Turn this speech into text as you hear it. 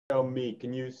Tell me,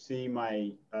 can you see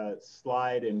my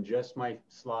slide and just my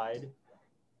slide?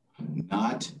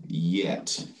 Not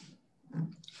yet.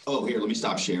 Oh, here, let me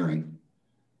stop sharing.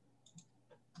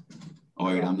 Oh,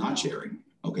 wait, I'm not sharing.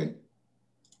 Okay.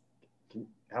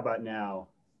 How about now?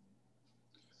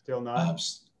 Still not?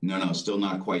 No, still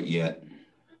not quite yet.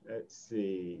 Let's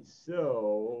see.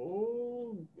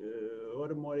 So,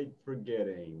 what am I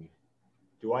forgetting?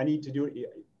 Do I need to do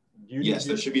it? Yes,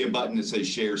 there should be a button that says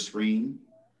share screen.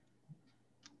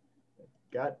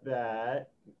 Got that.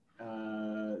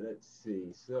 Let's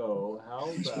see. So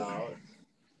how about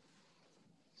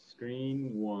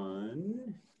screen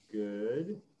one?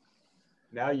 Good.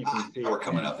 Now you can see we're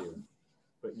coming up.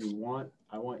 But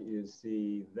I want you to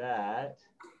see that.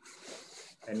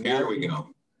 And here we go.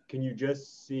 Can you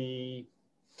just see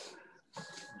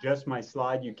just my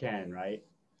slide? You can, right?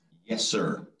 Yes,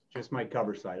 sir. Just my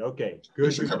cover slide. Okay,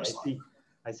 good.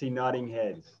 I see nodding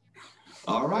heads.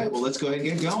 All right, well, let's go ahead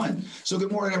and get going. So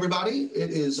good morning, everybody.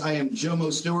 I am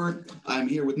Jomo Stewart. I'm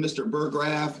here with Mr.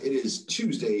 Burgraff. It is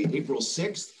Tuesday, April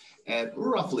 6th at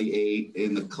roughly 8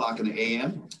 in the clock in the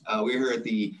AM. We're here at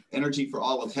the Energy for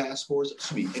All Alaska Task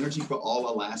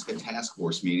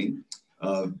Force meeting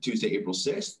of Tuesday, April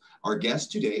 6th. Our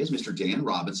guest today is Mr. Dan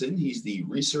Robinson. He's the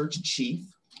research chief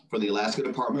for the Alaska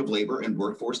Department of Labor and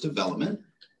Workforce Development.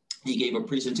 He gave a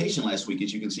presentation last week,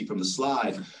 as you can see from the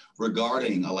slide,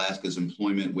 regarding Alaska's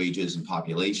employment, wages, and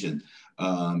population.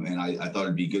 And I thought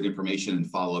it'd be good information and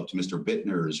follow up to Mr.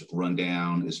 Bittner's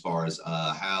rundown as far as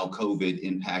how COVID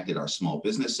impacted our small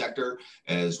business sector,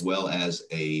 as well as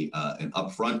an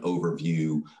upfront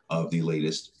overview of the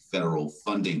latest federal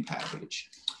funding package.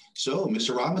 So,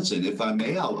 Mr. Robinson, if I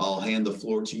may, I'll hand the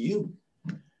floor to you.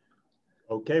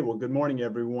 Okay, well, good morning,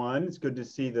 everyone. It's good to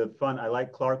see the fun. I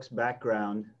like Clark's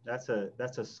background. That's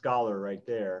a scholar right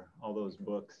there, all those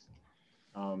books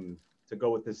to go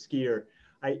with the skier.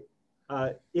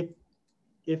 If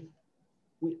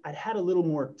I'd had a little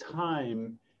more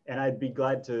time, and I'd be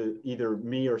glad to either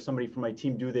me or somebody from my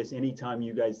team do this anytime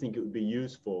you guys think it would be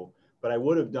useful, but I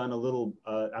would have done a little,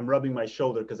 I'm rubbing my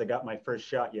shoulder because I got my first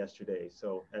shot yesterday,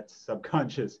 so that's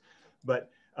subconscious. But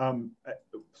some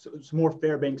more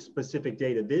Fairbanks specific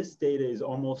data. This data is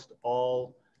almost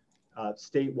all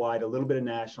statewide, a little bit of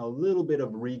national, a little bit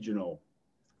of regional.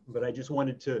 But I just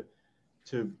wanted to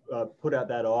put out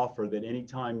that offer that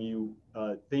anytime you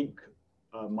think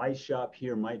my shop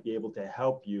here might be able to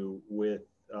help you with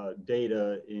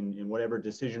data in whatever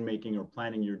decision making or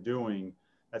planning you're doing,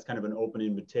 that's kind of an open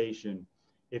invitation.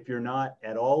 If you're not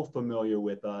at all familiar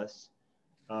with us,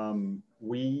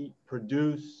 we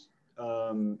produce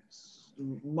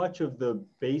much of the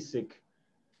basic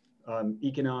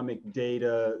economic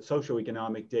data,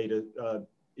 socioeconomic data,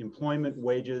 employment,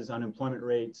 wages, unemployment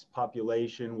rates,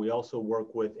 population. We also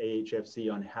work with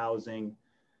AHFC on housing.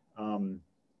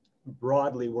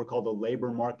 Broadly, we're called the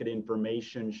Labor Market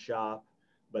Information Shop,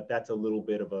 but that's a little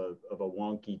bit of a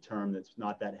wonky term that's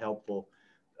not that helpful.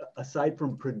 Aside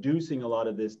from producing a lot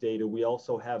of this data, we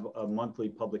also have a monthly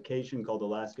publication called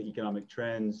Alaska Economic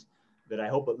Trends that I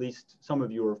hope at least some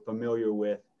of you are familiar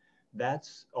with.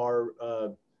 That's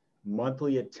our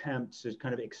monthly attempt to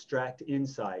kind of extract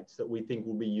insights that we think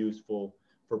will be useful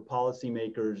for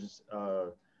policymakers,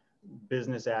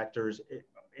 business actors,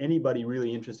 anybody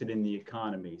really interested in the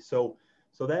economy. So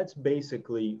that's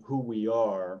basically who we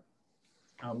are.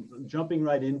 Jumping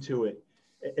right into it,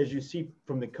 as you see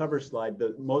from the cover slide,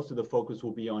 most of the focus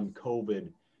will be on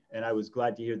COVID. And I was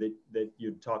glad to hear that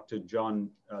you talked to John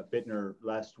Bittner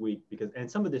last week, and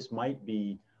some of this might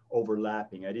be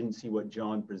overlapping. I didn't see what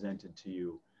John presented to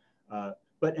you.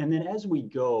 And then as we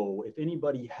go, if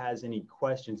anybody has any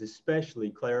questions, especially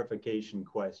clarification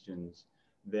questions,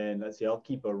 then let's see, I'll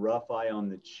keep a rough eye on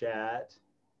the chat.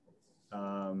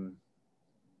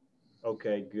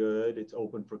 Okay, good. It's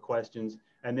open for questions.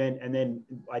 And then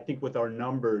I think with our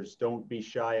numbers, don't be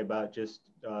shy about just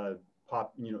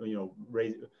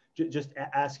just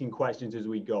asking questions as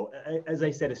we go. As I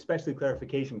said, especially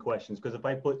clarification questions, because if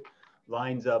I put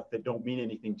lines up that don't mean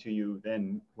anything to you,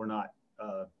 then we're not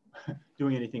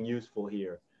doing anything useful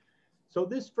here. So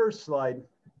this first slide,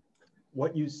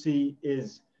 what you see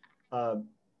is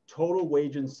total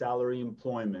wage and salary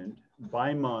employment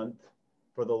by month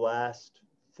for the last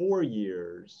 4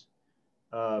 years.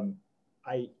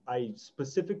 I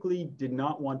specifically did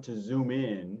not want to zoom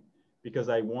in because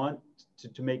I want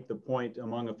to make the point,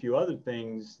 among a few other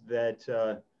things, that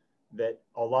that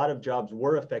a lot of jobs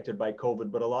were affected by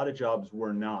COVID, but a lot of jobs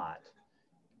were not.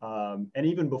 And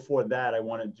even before that, I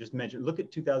want to just mention, look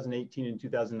at 2018 and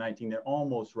 2019, they're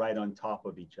almost right on top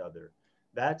of each other.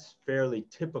 That's fairly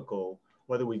typical.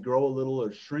 Whether we grow a little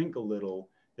or shrink a little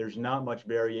there's not much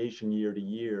variation year to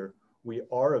year. We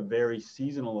are a very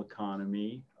seasonal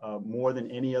economy, more than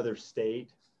any other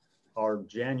state.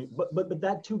 But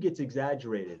that too gets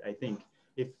exaggerated. I think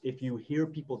if you hear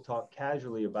people talk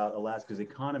casually about Alaska's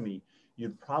economy,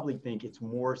 you'd probably think it's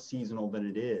more seasonal than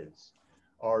it is.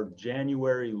 Our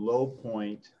January low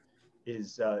point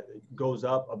goes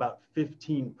up about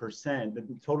 15%.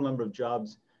 The total number of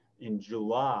jobs in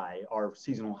July, our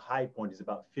seasonal high point, is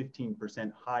about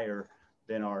 15% higher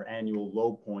than our annual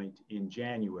low point in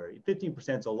January.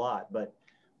 15% is a lot, but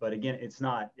again, it's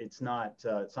not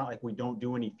like we don't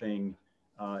do anything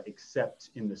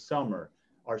except in the summer.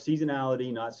 Our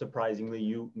seasonality, not surprisingly,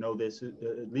 you know this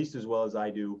at least as well as I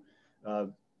do.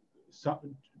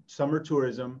 Summer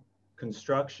tourism,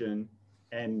 construction,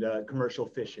 and commercial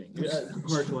fishing,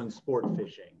 commercial and sport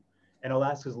fishing. And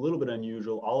Alaska's a little bit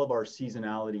unusual. All of our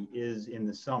seasonality is in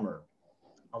the summer.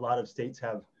 A lot of states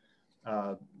have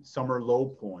summer low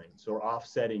points or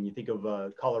offsetting. You think of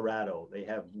Colorado, they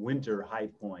have winter high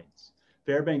points.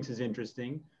 Fairbanks is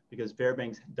interesting because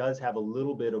Fairbanks does have a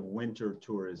little bit of winter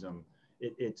tourism.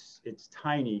 It's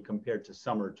tiny compared to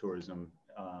summer tourism,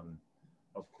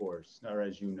 of course, or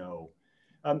as you know.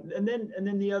 And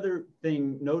then the other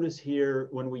thing, notice here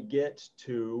when we get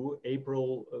to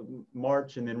April,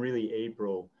 March, and then really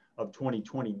April of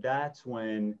 2020, that's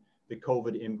when the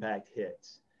COVID impact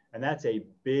hits. And that's a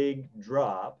big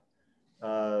drop,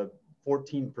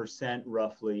 14%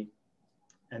 roughly.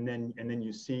 And then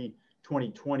you see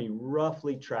 2020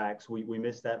 roughly tracks. We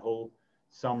missed that whole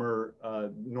summer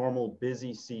normal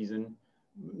busy season.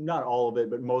 Not all of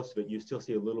it, but most of it. You still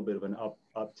see a little bit of an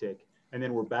uptick. And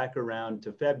then we're back around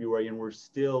to February, and we're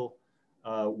still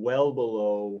well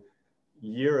below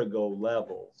year ago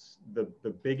levels.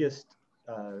 The biggest,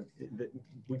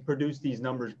 we produce these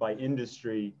numbers by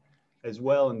industry as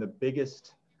well, and the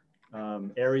biggest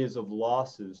areas of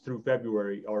losses through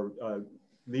February are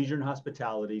leisure and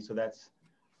hospitality. So that's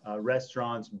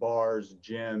restaurants, bars,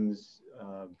 gyms,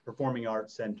 performing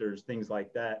arts centers, things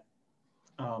like that.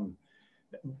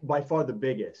 By far the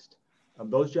biggest.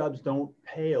 Those jobs don't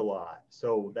pay a lot,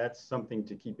 so that's something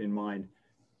to keep in mind.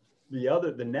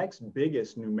 The next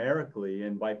biggest numerically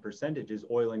and by percentage is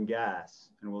oil and gas,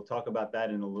 and we'll talk about that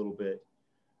in a little bit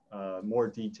more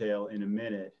detail in a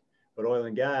minute. But oil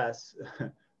and gas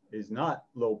is not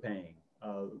low paying.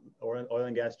 Oil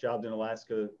and gas jobs in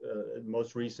Alaska,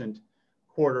 most recent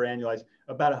quarter annualized,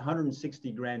 about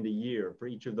 160 grand a year for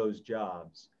each of those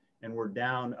jobs. And we're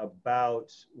down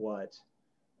about what?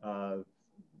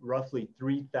 Roughly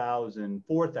 3,000,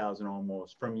 4,000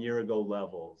 almost from year ago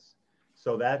levels.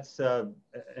 So that's,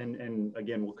 and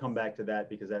again, we'll come back to that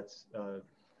because that's of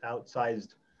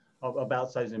outsized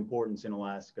importance in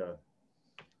Alaska.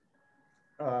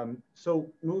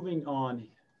 So moving on.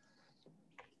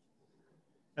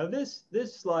 Now this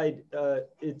slide,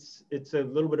 it's a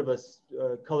little bit of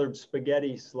a colored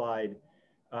spaghetti slide,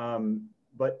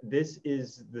 but this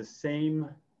is the same.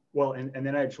 Well, and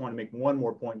then I just want to make one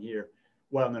more point here.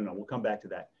 Well, no, we'll come back to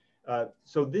that.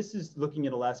 So this is looking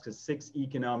at Alaska's 6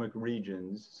 economic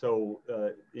regions. So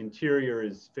interior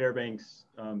is Fairbanks,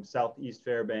 Southeast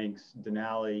Fairbanks,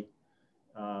 Denali.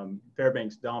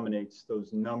 Fairbanks dominates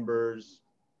those numbers.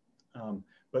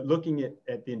 But looking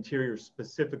at the interior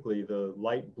specifically, the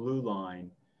light blue line,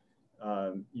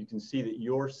 you can see that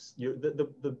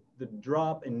the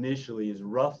drop initially is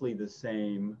roughly the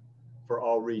same for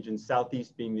all regions,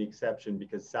 Southeast being the exception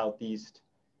because Southeast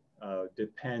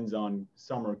depends on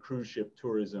summer cruise ship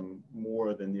tourism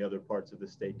more than the other parts of the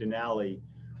state. Denali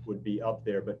would be up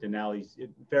there, but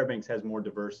Fairbanks has more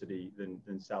diversity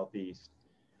than Southeast.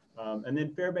 And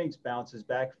then Fairbanks bounces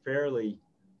back fairly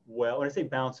well. When I say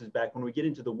bounces back, when we get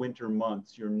into the winter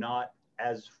months, you're not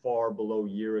as far below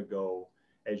year ago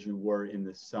as you were in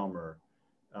the summer.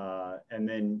 And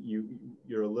then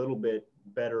you're a little bit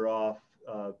better off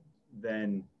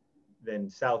than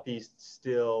Southeast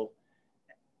still.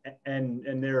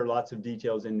 And there are lots of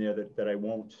details in there that I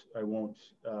won't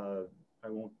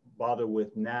bother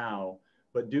with now,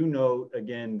 but do note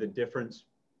again the difference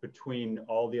between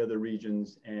all the other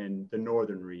regions and the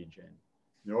northern region.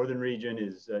 The northern region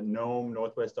is Nome,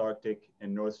 Northwest Arctic,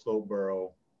 and North Slope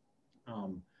Borough.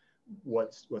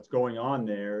 What's going on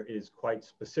there is quite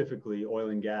specifically oil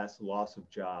and gas loss of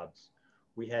jobs.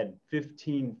 We had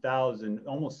 15,000,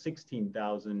 almost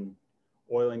 16,000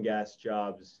 oil and gas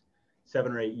jobs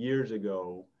 7 or 8 years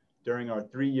ago. During our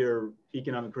 3-year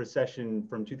economic recession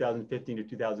from 2015 to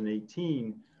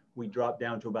 2018, we dropped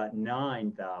down to about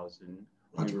 9,000.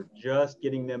 We were just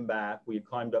getting them back. We had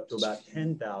climbed up to about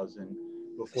 10,000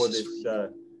 before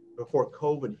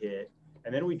COVID hit.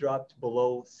 And then we dropped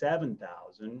below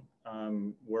 7,000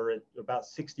 We're at about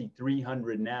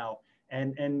 6,300 now.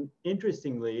 And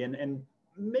interestingly, and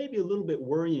maybe a little bit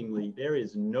worryingly, there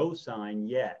is no sign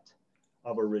yet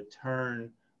of a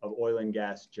return of oil and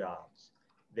gas jobs.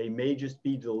 They may just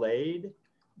be delayed,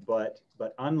 but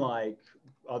unlike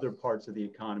other parts of the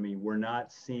economy, we're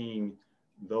not seeing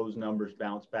those numbers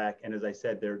bounce back. And as I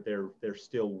said, they're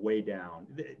still way down.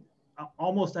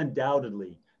 Almost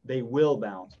undoubtedly, they will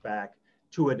bounce back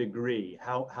to a degree.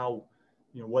 How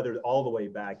whether all the way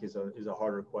back is a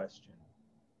harder question.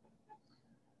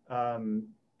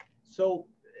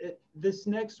 This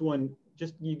next one,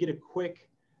 just you get a quick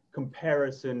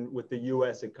comparison with the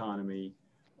U.S. economy.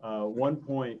 One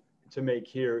point to make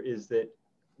here is that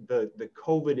the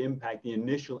COVID impact, the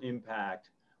initial impact,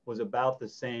 was about the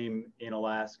same in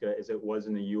Alaska as it was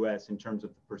in the U.S. in terms of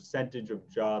the percentage of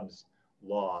jobs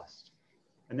lost.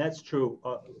 And that's true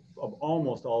of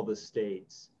almost all the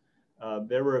states.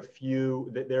 There were a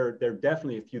few, there are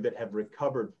definitely a few that have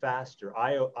recovered faster.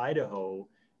 Idaho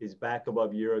is back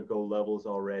above year-ago levels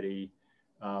already.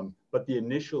 But the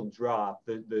initial drop,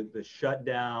 the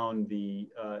shutdown,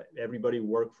 everybody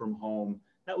work from home,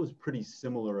 that was pretty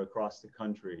similar across the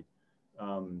country.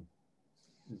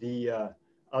 The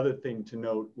other thing to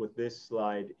note with this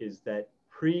slide is that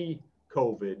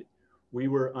pre-COVID, we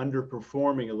were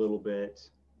underperforming a little bit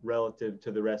relative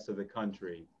to the rest of the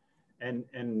country. And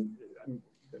I'm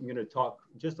going to talk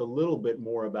just a little bit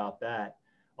more about that.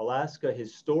 Alaska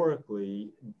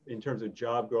historically, in terms of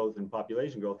job growth and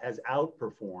population growth, has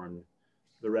outperformed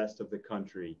the rest of the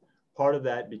country. Part of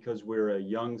that because we're a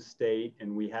young state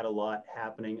and we had a lot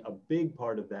happening. A big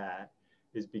part of that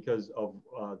is because of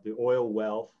the oil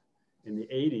wealth in the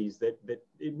 80s that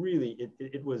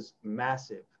it was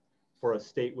massive for a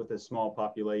state with a small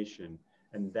population.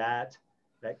 And that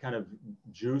kind of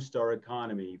juiced our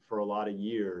economy for a lot of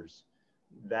years.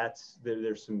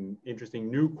 There's some interesting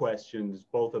new questions,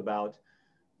 both about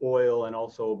oil and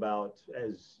also about,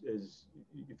 as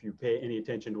if you pay any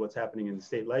attention to what's happening in the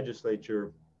state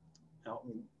legislature,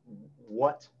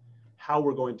 how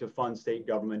we're going to fund state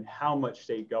government, how much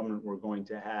state government we're going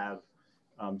to have.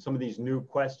 Some of these new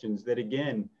questions that,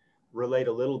 again, relate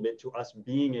a little bit to us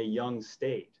being a young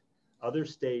state. Other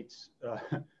states,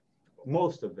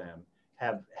 most of them,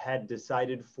 have had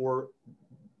decided for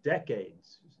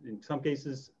decades, in some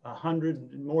cases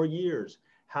 100 more years,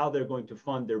 how they're going to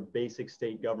fund their basic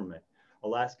state government.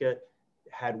 Alaska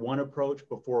had one approach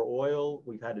before oil.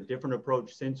 We've had a different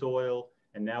approach since oil.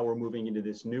 And now we're moving into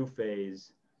this new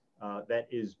phase that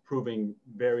is proving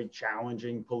very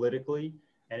challenging politically.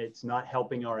 And it's not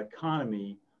helping our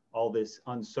economy, all this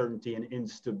uncertainty and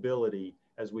instability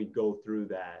as we go through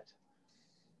that.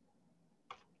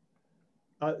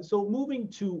 So moving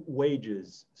to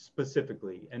wages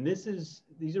specifically, and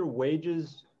these are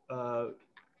wages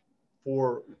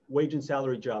for wage and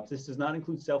salary jobs. This does not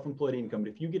include self-employed income.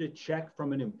 But if you get a check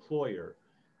from an employer,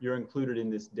 you're included in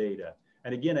this data.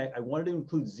 And again, I wanted to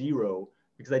include zero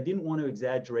because I didn't want to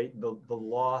exaggerate the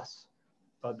loss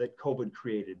that COVID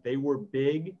created. They were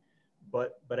big,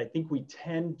 but I think we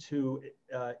tend to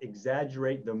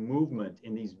exaggerate the movement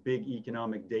in these big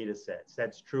economic data sets.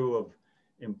 That's true of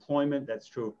employment, that's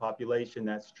true of population,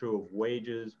 that's true of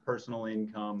wages, personal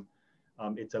income.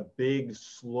 It's a big,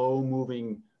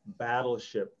 slow-moving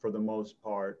battleship for the most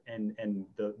part, and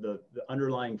the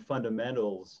underlying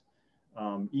fundamentals,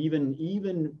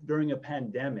 even during a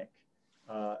pandemic,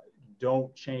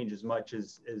 don't change as much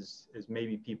as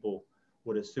maybe people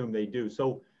would assume they do.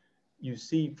 So you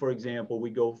see, for example, we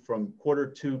go from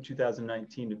Q2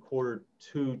 2019 to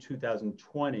Q2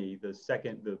 2020, the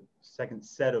second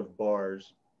set of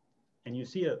bars, and you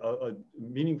see a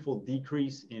meaningful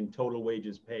decrease in total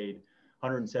wages paid,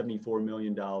 $174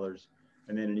 million,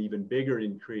 and then an even bigger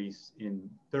increase in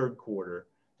third quarter.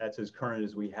 That's as current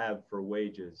as we have for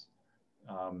wages.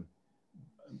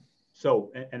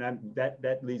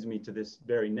 That leads me to this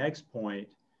very next point,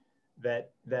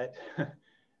 that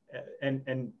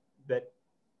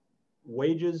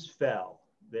wages fell.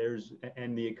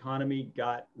 And the economy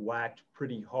got whacked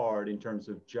pretty hard in terms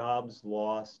of jobs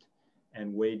lost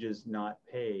and wages not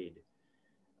paid.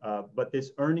 But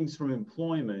this earnings from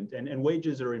employment, and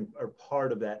wages are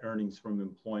part of that earnings from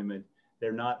employment.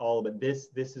 They're not all, but this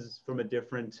is from a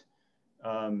different,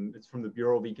 it's from the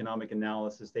Bureau of Economic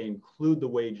Analysis. They include the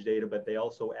wage data, but they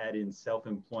also add in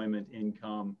self-employment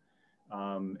income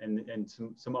and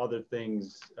some other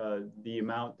things, the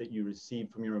amount that you receive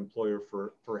from your employer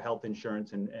for health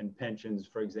insurance and pensions,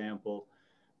 for example.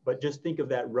 But just think of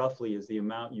that roughly as the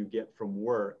amount you get from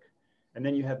work. And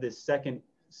then you have this second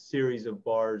series of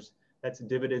bars, that's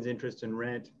dividends, interest, and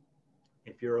rent.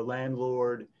 If you're a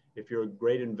landlord if you're a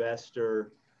great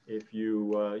investor, if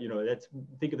you, you know, that's,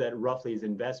 think of that roughly as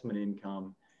investment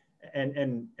income.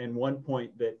 And one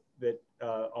point that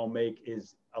I'll make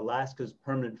is Alaska's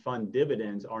permanent fund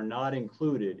dividends are not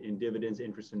included in dividends,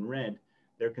 interest, and rent.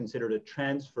 They're considered a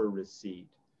transfer receipt.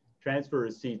 Transfer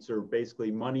receipts are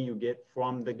basically money you get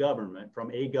from the government,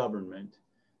 from a government,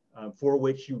 for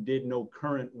which you did no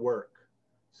current work.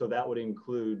 So that would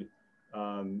include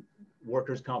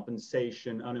workers'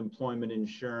 compensation, unemployment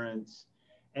insurance,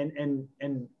 and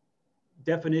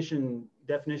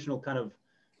definitional kind of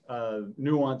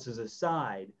nuances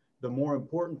aside. The more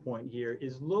important point here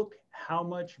is look how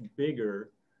much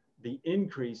bigger the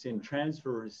increase in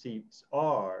transfer receipts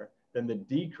are than the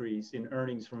decrease in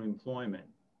earnings from employment.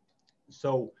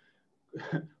 So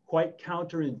quite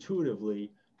counterintuitively,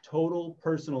 total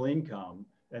personal income,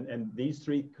 and these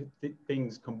three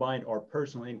things combined are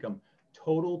personal income,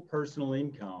 total personal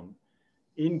income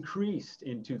increased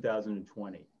in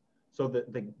 2020. So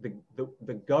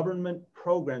the government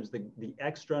programs, the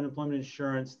extra unemployment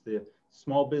insurance, the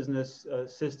small business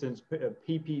assistance,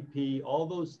 PPP, all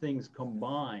those things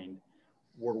combined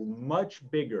were much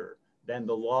bigger than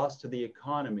the loss to the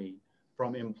economy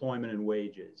from employment and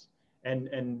wages.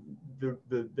 And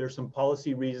there's some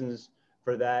policy reasons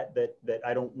for that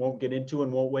I won't get into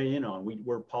and won't weigh in on.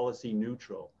 We're policy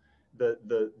neutral.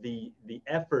 The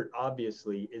effort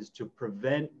obviously is to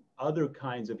prevent other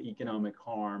kinds of economic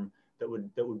harm that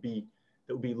would be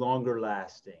longer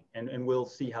lasting, and we'll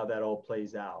see how that all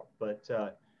plays out. But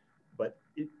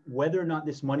whether or not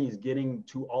this money is getting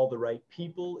to all the right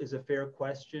people is a fair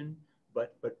question.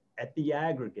 But at the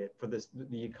aggregate for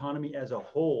the economy as a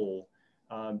whole,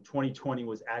 2020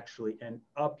 was actually an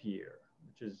up year,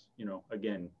 which is, you know,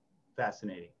 again,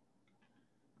 fascinating.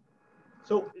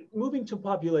 So moving to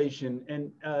population,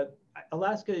 and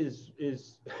Alaska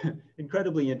is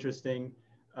incredibly interesting.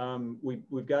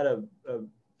 We've got a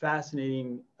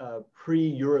fascinating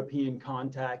pre-European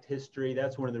contact history.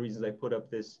 That's one of the reasons I put up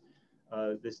this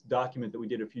document that we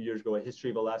did a few years ago, A History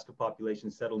of Alaska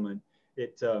Population Settlement.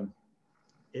 It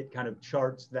kind of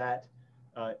charts that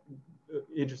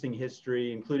interesting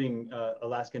history, including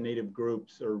Alaska Native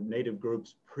groups or Native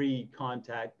groups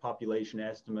pre-contact population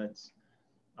estimates.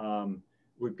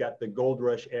 We've got the Gold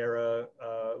Rush era,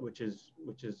 which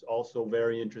is also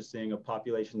very interesting, a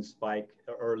population spike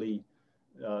late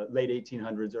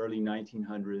 1800s, early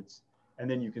 1900s. And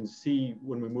then you can see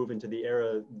when we move into the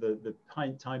era, the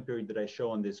time period that I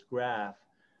show on this graph,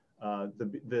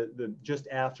 just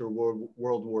after World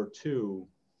War II.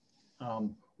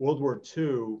 World War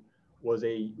II was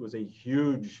a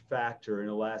huge factor in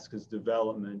Alaska's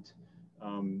development,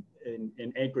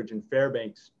 in Anchorage and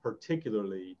Fairbanks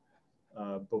particularly.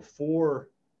 Before,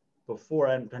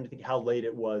 I'm trying to think how late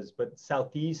it was, but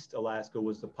Southeast Alaska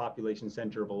was the population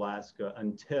center of Alaska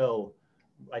until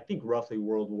I think roughly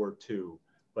World War II.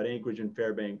 But Anchorage and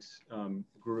Fairbanks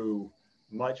grew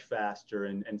much faster,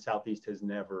 and Southeast has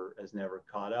never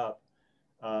caught up.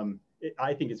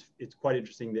 I think it's quite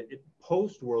interesting that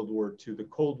post World War II, the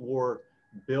Cold War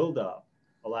buildup,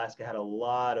 Alaska had a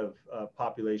lot of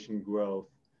population growth.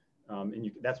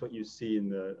 And that's what you see in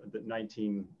the late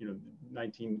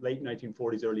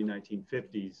 1940s, early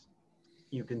 1950s.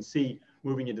 You can see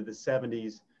moving into the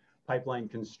 70s, pipeline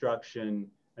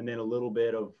construction, and then a little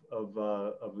bit of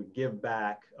a give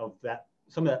back of that,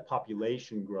 some of that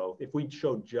population growth. If we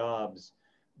showed jobs,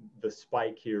 the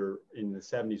spike here in the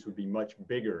 70s would be much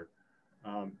bigger.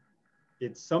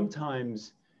 It's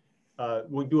sometimes,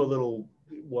 we do a little,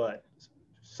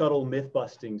 subtle myth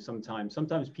busting sometimes.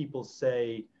 Sometimes people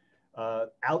say,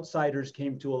 outsiders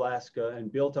came to Alaska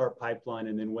and built our pipeline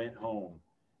and then went home.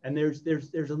 And there's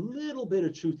a little bit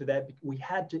of truth to that. We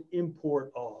had to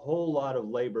import a whole lot of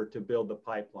labor to build the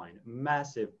pipeline,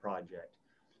 massive project.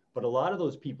 But a lot of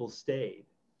those people stayed.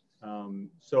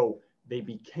 So they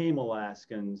became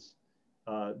Alaskans.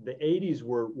 The 80s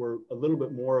were a little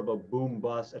bit more of a boom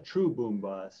bust, a true boom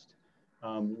bust.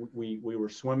 We were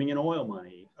swimming in oil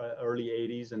money, early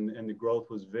 80s, and the growth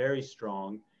was very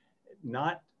strong.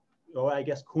 I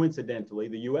guess coincidentally,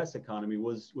 the U.S. economy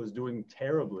was doing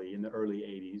terribly in the early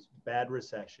 80s, bad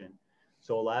recession.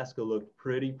 So Alaska looked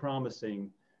pretty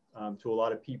promising to a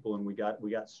lot of people, and we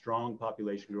got strong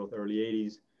population growth early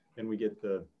 80s. Then we get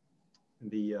the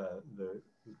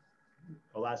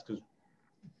Alaska's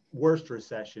worst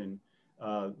recession,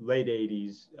 late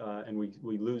 80s, and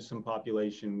we lose some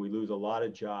population, we lose a lot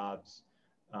of jobs.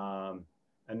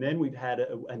 And then we've had,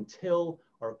 until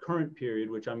our current period,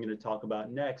 which I'm going to talk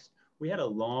about next, we had a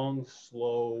long,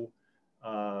 slow,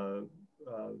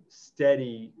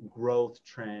 steady growth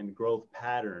trend, growth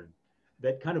pattern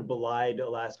that kind of belied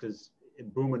Alaska's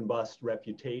boom and bust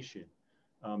reputation.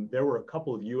 There were a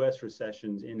couple of US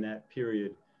recessions in that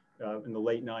period in the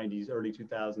late 90s, early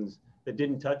 2000s that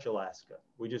didn't touch Alaska.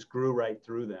 We just grew right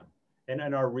through them.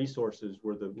 And our resources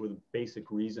were the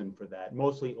basic reason for that,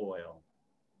 mostly oil.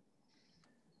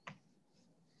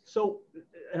 So,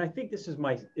 and I think this is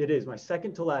my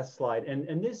second to last slide.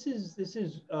 And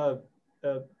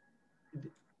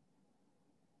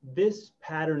this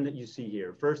pattern that you see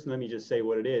here. First, let me just say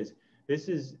what it is. This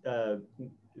is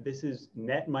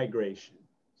net migration.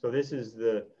 So this is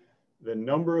the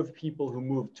number of people who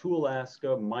move to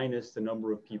Alaska minus the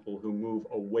number of people who move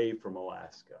away from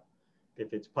Alaska.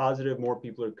 If it's positive, more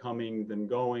people are coming than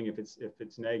going. If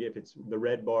it's negative, it's the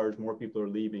red bars, more people are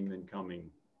leaving than coming.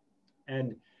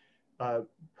 And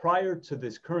prior to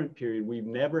this current period, we've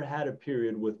never had a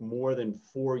period with more than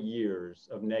 4 years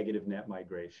of negative net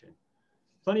migration.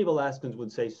 Plenty of Alaskans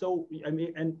would say, so, I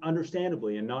mean, and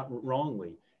understandably and not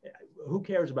wrongly, who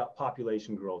cares about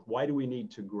population growth? Why do we need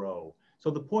to grow? So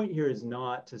the point here is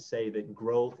not to say that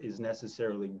growth is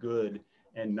necessarily good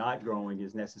and not growing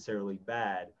is necessarily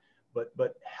bad,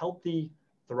 but healthy,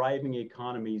 thriving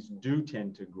economies do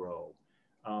tend to grow.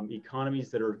 Economies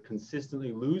that are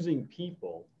consistently losing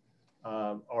people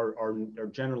are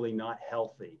generally not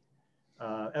healthy,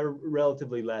 are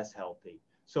relatively less healthy.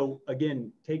 So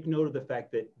again, take note of the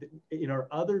fact that in our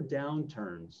other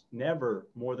downturns, never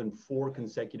more than 4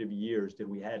 consecutive years did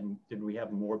we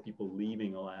have more people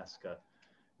leaving Alaska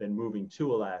than moving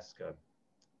to Alaska.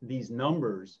 These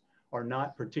numbers are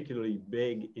not particularly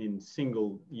big in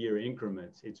single year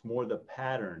increments. It's more the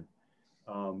pattern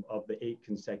of the 8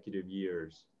 consecutive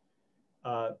years.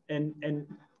 And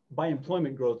by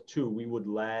employment growth too, we would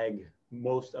lag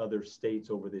most other states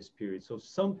over this period. So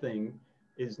something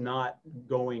is not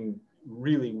going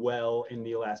really well in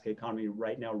the Alaska economy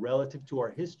right now relative to our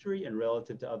history and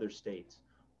relative to other states.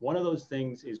 One of those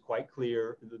things is quite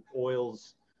clear, the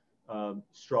oil's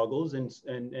struggles and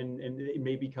it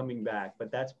may be coming back,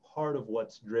 but that's part of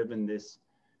what's driven this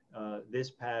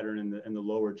pattern and the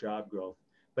lower job growth.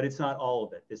 But it's not all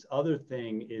of it. This other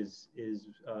thing is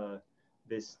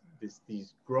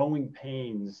these growing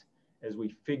pains as we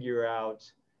figure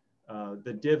out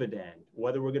the dividend,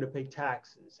 whether we're going to pay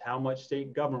taxes, how much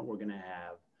state government we're going to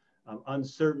have,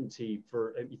 uncertainty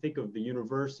for, if you think of the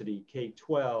university,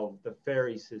 K-12, the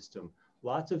ferry system,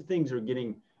 lots of things are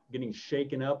getting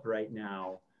shaken up right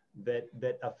now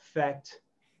that affect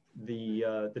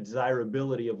the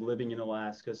desirability of living in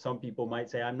Alaska. Some people might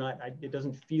say, it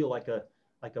doesn't feel like a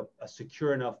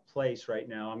secure enough place right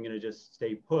now. I'm going to just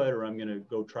stay put, or I'm going to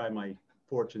go try my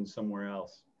fortune somewhere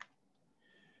else.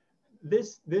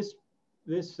 This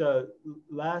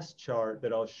last chart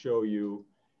that I'll show you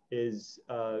is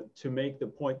to make the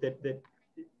point that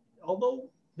although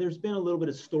there's been a little bit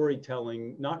of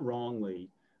storytelling, not wrongly,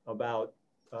 about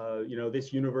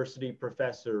this university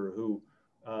professor who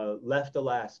left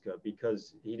Alaska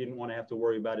because he didn't want to have to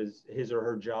worry about his or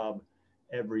her job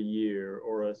every year,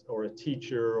 or a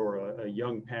teacher, or a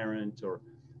young parent, or,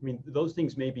 I mean, those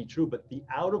things may be true, but the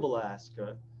out of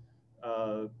Alaska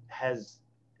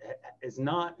is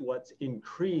not what's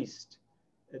increased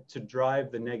to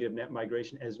drive the negative net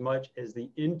migration as much as the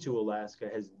into Alaska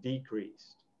has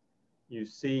decreased. You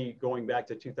see, going back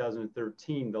to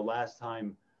 2013, the last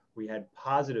time we had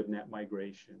positive net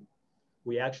migration,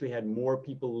 we actually had more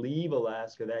people leave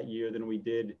Alaska that year than we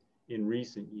did in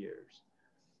recent years.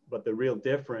 But the real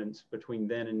difference between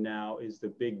then and now is the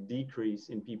big decrease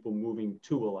in people moving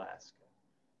to Alaska.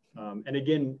 And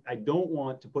again, I don't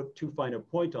want to put too fine a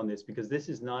point on this, because this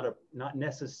is not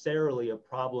necessarily a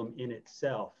problem in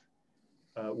itself.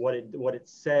 What it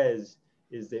says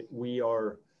is that we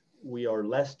are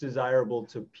less desirable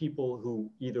to people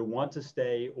who either want to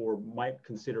stay or might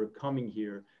consider coming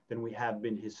here than we have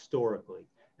been historically.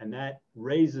 And that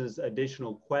raises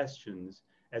additional questions,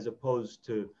 as opposed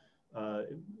to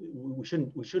we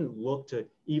shouldn't look to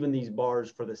even these bars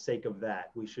for the sake of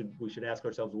that. We should ask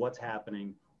ourselves, what's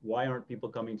happening? Why aren't people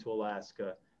coming to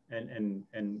Alaska? And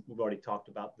we've already talked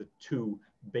about the 2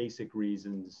 basic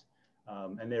reasons.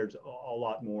 And there's a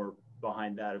lot more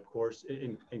behind that, of course,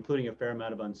 including a fair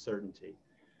amount of uncertainty.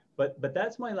 But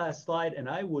that's my last slide, and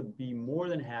I would be more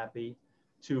than happy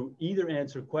to either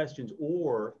answer questions,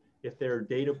 or if there are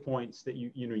data points that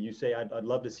you say, I'd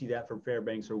love to see that from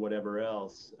Fairbanks or whatever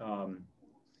else.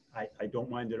 I don't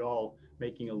mind at all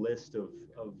making a list of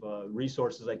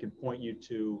resources I could point you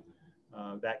to,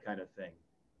 that kind of thing.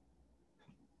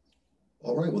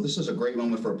 All right, well, this is a great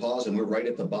moment for a pause, and we're right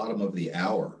at the bottom of the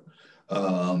hour.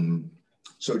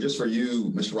 So just for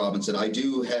you, Mr. Robinson, I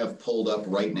do have pulled up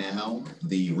right now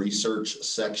the research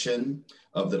section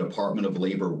of the Department of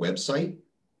Labor website,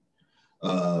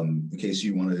 in case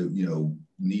you want to,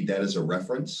 need that as a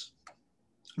reference.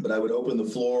 But I would open the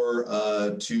floor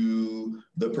to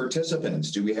the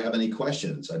participants. Do we have any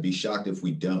questions? I'd be shocked if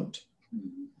we don't.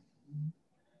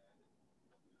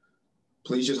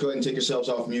 Please just go ahead and take yourselves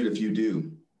off mute if you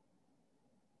do.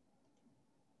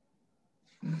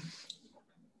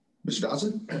 Mr.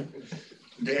 Dodson?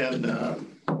 Dan,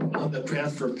 on the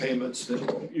transfer payments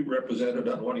that you represented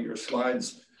on one of your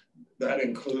slides, that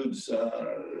includes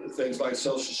things like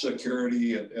Social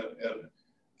Security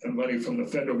and money from the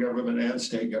federal government and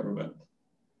state government.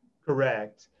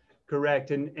 Correct.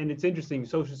 And it's interesting,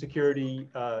 Social Security,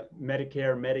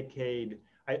 Medicare, Medicaid,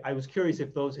 I was curious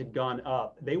if those had gone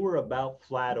up. They were about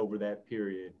flat over that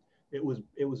period. It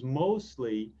was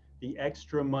mostly the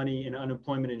extra money in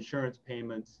unemployment insurance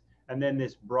payments, and then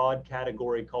this broad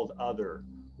category called other,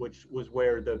 which was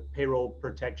where the payroll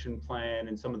protection plan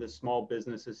and some of the small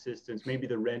business assistance, maybe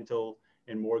the rental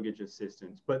and mortgage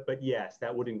assistance. But yes,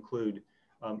 that would include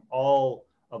all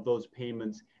of those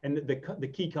payments. And the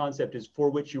key concept is for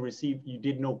which you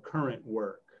did no current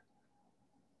work.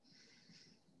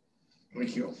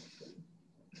 Thank you.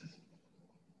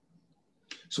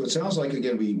 So it sounds like,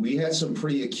 again, we had some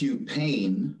pretty acute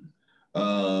pain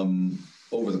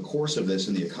over the course of this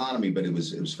in the economy, but it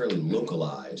was fairly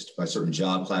localized by certain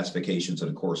job classifications and,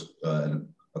 of course,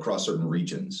 across certain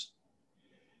regions.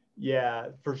 Yeah,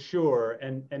 for sure.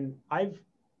 And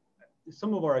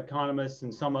some of our economists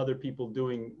and some other people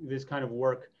doing this kind of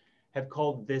work have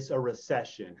called this a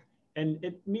recession. And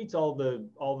it meets all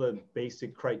the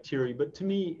basic criteria, but to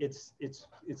me, it's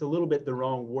a little bit the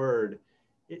wrong word.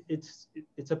 It's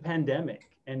a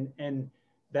pandemic, and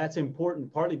that's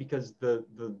important partly because the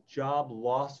job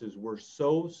losses were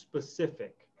so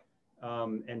specific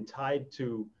and tied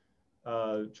to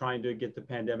trying to get the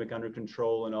pandemic under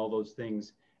control and all those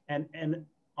things. And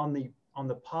on the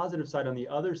positive side, on the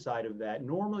other side of that,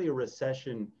 normally a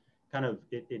recession kind of,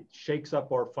 it shakes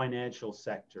up our financial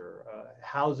sector.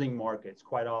 Housing markets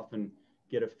quite often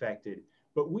get affected.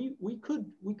 But we could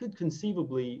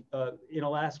conceivably, in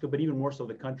Alaska, but even more so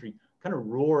the country, kind of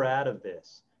roar out of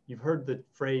this. You've heard the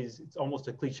phrase, it's almost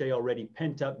a cliche already,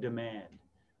 pent up demand.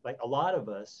 Like a lot of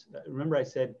us, remember I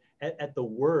said, at the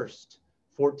worst,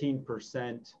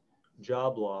 14%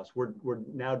 job loss. We're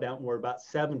now down, we're about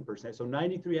 7%. So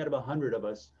 93 out of 100 of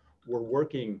us were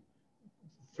working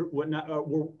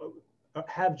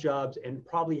have jobs and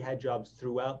probably had jobs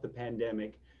throughout the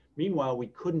pandemic. Meanwhile, we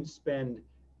couldn't spend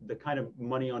the kind of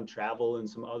money on travel and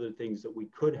some other things that we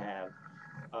could have.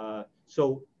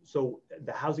 So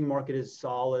the housing market is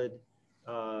solid.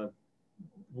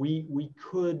 We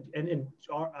could, and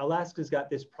Alaska's got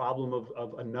this problem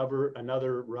of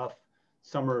another rough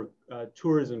summer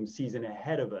tourism season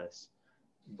ahead of us.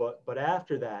 But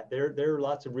after that, there are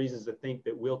lots of reasons to think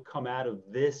that we'll come out of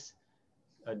this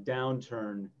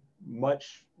downturn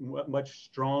much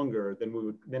stronger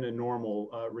than a normal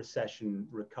recession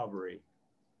recovery.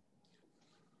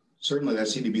 Certainly, that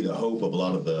seemed to be the hope of a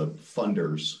lot of the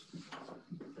funders,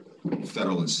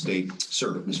 federal and state.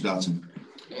 Sir, Mr. Dodson.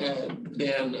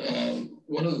 Dan,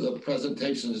 one of the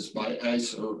presentations by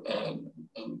ICER,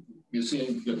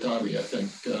 Museum Guttavi, I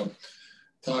think,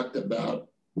 talked about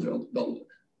the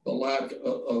lack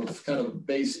of kind of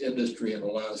base industry in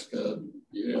Alaska.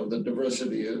 The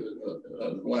diversity,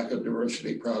 lack of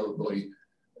diversity, probably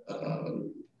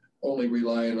only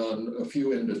relying on a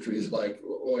few industries like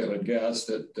oil and gas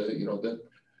that that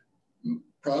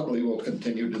probably will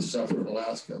continue to suffer in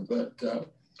Alaska, but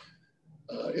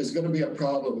is going to be a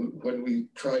problem when we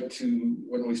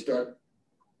start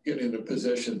getting in a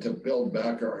position to build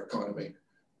back our economy.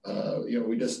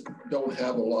 We just don't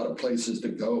have a lot of places to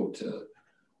go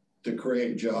to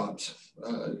create jobs.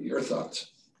 Your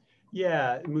thoughts?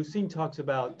 Yeah, Muhsin talks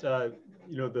about the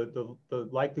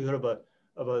likelihood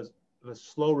of a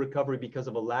slow recovery because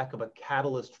of a lack of a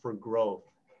catalyst for growth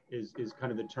is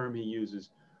kind of the term he uses,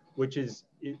 which is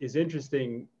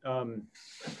interesting. And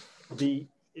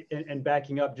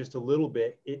backing up just a little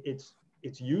bit, it's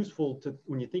useful to,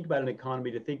 when you think about an economy,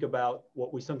 to think about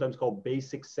what we sometimes call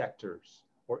basic sectors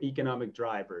or economic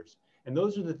drivers, and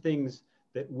those are the things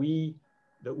that we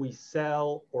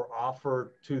sell or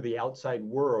offer to the outside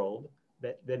world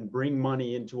that then bring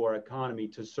money into our economy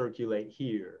to circulate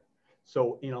here.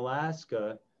 So in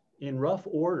Alaska, in rough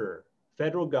order,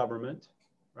 federal government,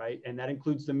 right? And that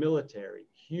includes the military,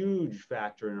 huge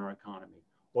factor in our economy.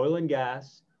 Oil and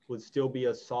gas would still be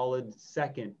a solid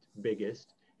second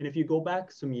biggest. And if you go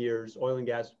back some years, oil and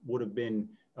gas would have been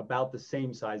about the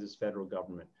same size as federal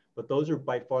government. But those are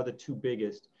by far the two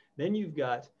biggest. Then you've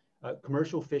got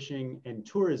commercial fishing and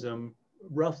tourism,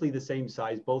 roughly the same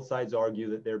size. Both sides argue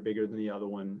that they're bigger than the other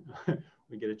one.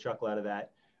 We get a chuckle out of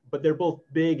that. But they're both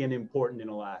big and important in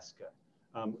Alaska.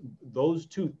 Those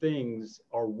two things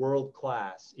are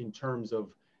world-class in terms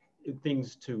of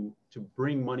things to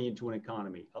bring money into an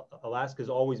economy. Alaska's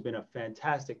always been a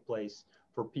fantastic place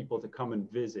for people to come and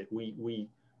visit. We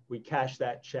cash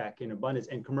that check in abundance.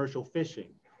 And commercial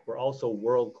fishing, we're also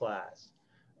world-class.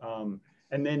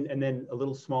 And then a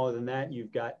little smaller than that,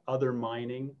 you've got other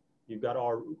mining. You've got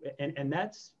and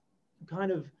that's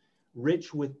kind of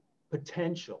rich with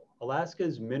potential. Alaska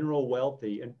is mineral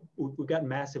wealthy, and we've got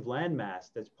massive land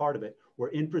mass. That's part of it. We're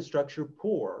infrastructure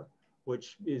poor,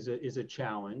 which is a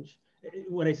challenge.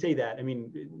 When I say that, I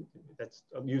mean,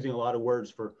 I'm using a lot of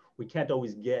words for, we can't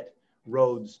always get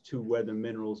roads to where the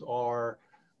minerals are,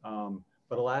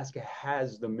 but Alaska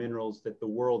has the minerals that the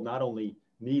world not only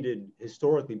needed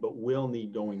historically, but will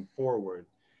need going forward.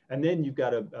 And then you've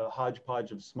got a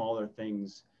hodgepodge of smaller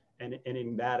things. And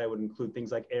in that, I would include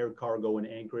things like air cargo and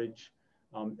anchorage.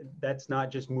 That's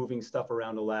not just moving stuff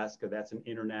around Alaska, that's an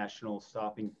international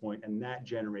stopping point, and that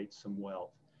generates some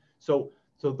wealth. So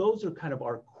those are kind of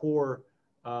our core,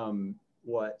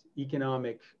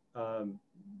 economic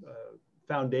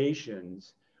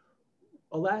foundations.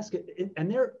 Alaska,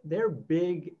 and they're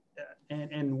big,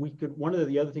 and we could, one of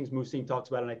the other things Muhsin talks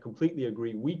about, and I completely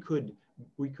agree, we could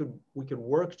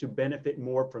work to benefit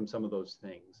more from some of those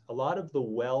things. A lot of the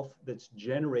wealth that's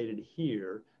generated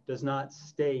here does not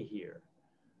stay here.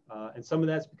 And some of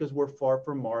that's because we're far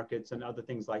from markets and other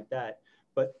things like that.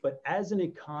 But as an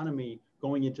economy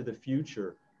going into the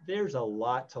future, there's a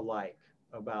lot to like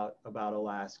about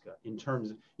Alaska in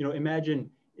terms of, imagine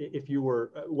if you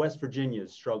were, West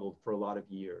Virginia's struggled for a lot of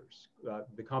years,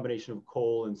 the combination of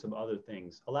coal and some other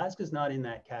things. Alaska's not in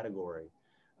that category.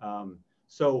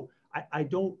 So I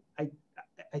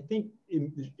think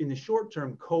in the short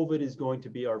term, COVID is going to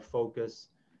be our focus.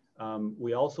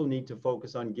 We also need to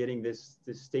focus on getting this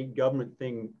state government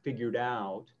thing figured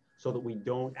out so that we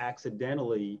don't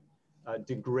accidentally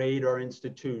degrade our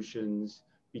institutions,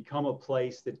 become a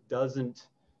place that doesn't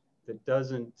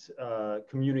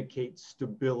communicate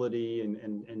stability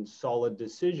and solid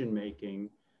decision making,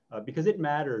 because it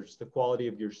matters the quality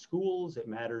of your schools, it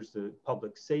matters the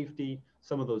public safety,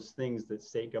 some of those things that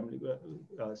state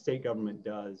government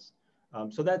does.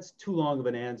 So that's too long of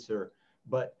an answer,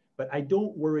 but I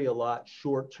don't worry a lot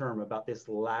short term about this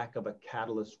lack of a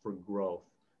catalyst for growth.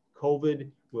 COVID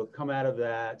will come out of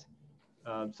that.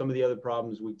 Some of the other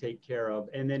problems we take care of.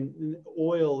 And then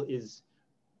oil is,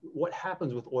 what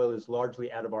happens with oil is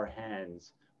largely out of our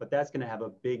hands, but that's going to have a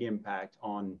big impact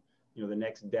on the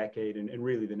next decade and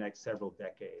really the next several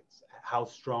decades, how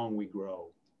strong we grow.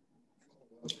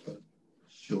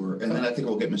 Sure. And then I think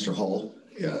we'll get Mr. Hull.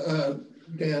 Yeah,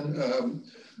 Dan,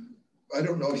 I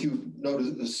don't know if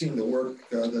you've seen the work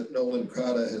that Nolan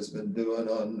Crowder has been doing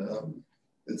on,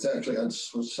 it's actually on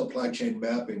supply chain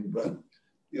mapping, but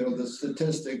the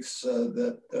statistics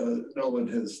that Nolan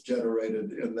has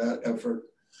generated in that effort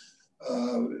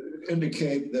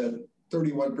indicate that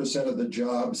 31% of the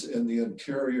jobs in the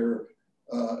interior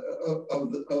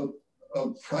of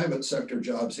private sector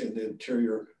jobs in the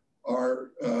interior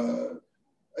are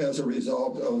as a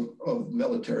result of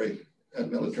military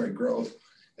growth.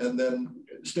 And then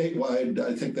statewide,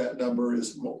 I think that number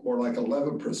is more like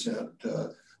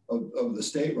 11% of the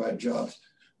statewide jobs.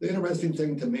 The interesting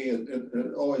thing to me,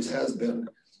 it always has been,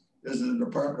 is the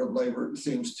Department of Labor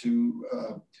seems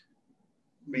to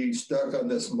be stuck on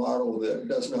this model that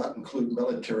does not include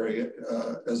military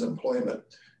as employment.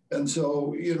 And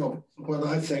so, when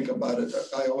I think about it,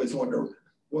 I always wonder,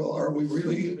 well, are we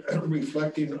really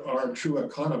reflecting our true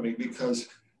economy? Because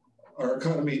our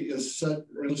economy is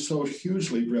so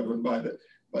hugely driven by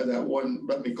that one,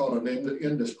 let me call it an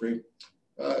industry.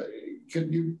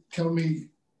 Can you tell me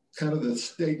kind of the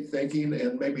state thinking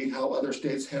and maybe how other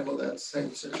states handle that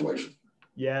same situation?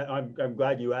 Yeah, I'm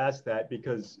glad you asked that,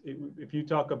 because if you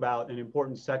talk about an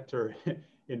important sector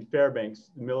in Fairbanks,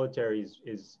 the military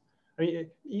is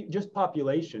just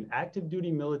population. Active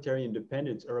duty military and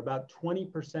dependents are about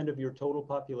 20% of your total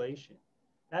population.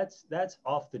 That's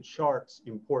off the charts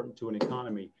important to an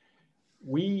economy.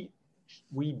 We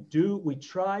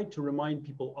try to remind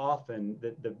people often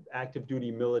that the active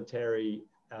duty military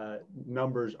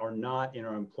numbers are not in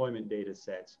our employment data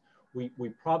sets. We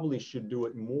probably should do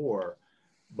it more,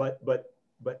 but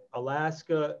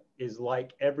Alaska is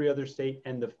like every other state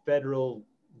and the federal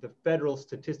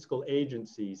statistical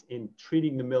agencies in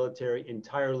treating the military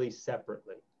entirely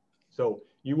separately. So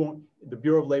you won't, the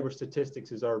Bureau of Labor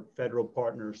Statistics is our federal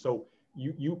partner. So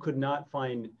you could not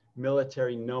find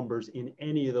military numbers in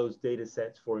any of those data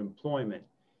sets for employment.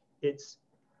 It's,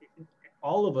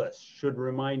 all of us should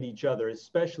remind each other,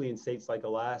 especially in states like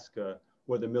Alaska,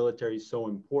 where the military is so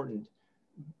important.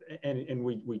 And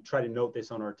we try to note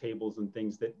this on our tables and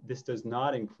things, that this does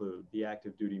not include the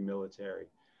active duty military.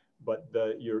 But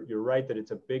you're right that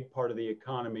it's a big part of the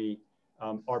economy.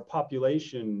 Our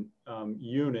population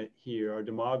unit here, our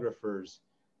demographers,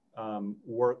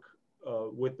 work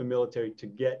with the military to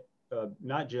get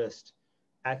not just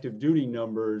active duty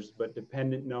numbers, but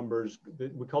dependent numbers.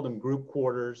 We call them group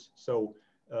quarters. So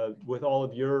with all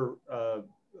of your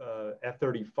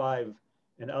F-35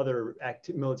 and other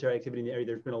military activity in the area,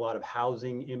 there's been a lot of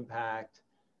housing impact.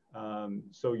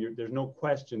 So there's no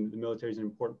question the military is an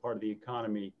important part of the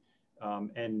economy.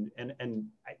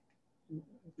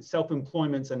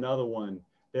 Self-employment's another one.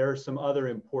 There are some other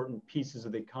important pieces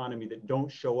of the economy that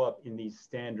don't show up in these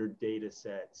standard data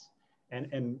sets.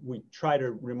 And we try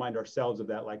to remind ourselves of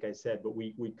that, like I said, but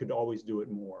we could always do it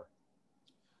more.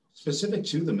 Specific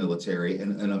to the military,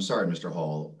 and I'm sorry, Mr.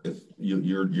 Hall, if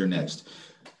you're next.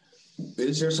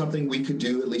 Is there something we could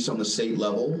do, at least on the state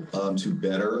level, to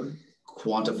better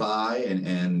quantify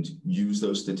and use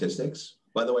those statistics?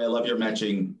 By the way, I love your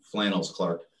matching flannels,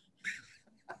 Clark.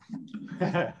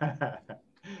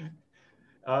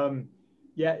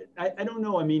 Yeah, I don't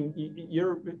know. I mean,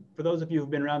 for those of you who've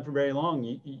been around for very long,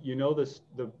 you know this,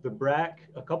 the BRAC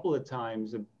a couple of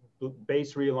times, the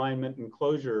base realignment and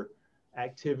closure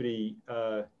activity.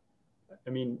 I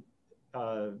mean,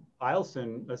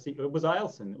 Eielson, let's see, it was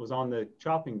Eielson. It was on the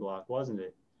chopping block, wasn't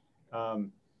it?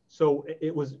 So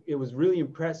it was really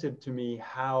impressive to me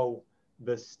how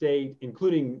the state,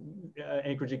 including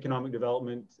Anchorage Economic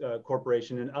Development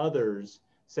Corporation and others,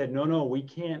 said, no, we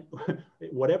can't,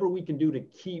 whatever we can do to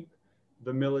keep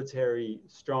the military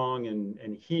strong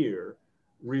and here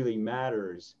really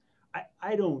matters.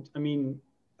 I mean,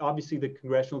 obviously the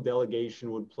congressional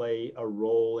delegation would play a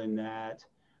role in that.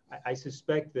 I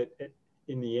suspect that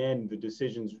in the end, the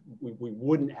decisions, we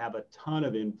wouldn't have a ton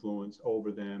of influence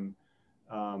over them,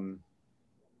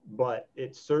 but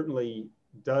it certainly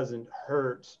doesn't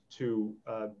hurt to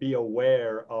be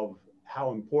aware of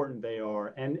how important they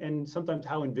are and sometimes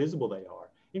how invisible they are,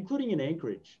 including in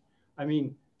Anchorage. I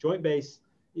mean, Joint Base,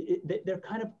 they're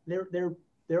kind of,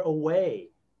 they're away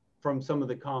from some of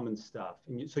the common stuff.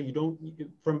 And so you don't,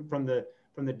 from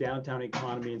the downtown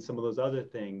economy and some of those other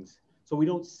things. So we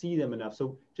don't see them enough.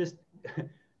 So just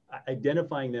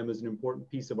identifying them as an important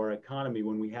piece of our economy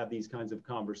when we have these kinds of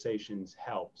conversations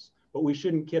helps. But we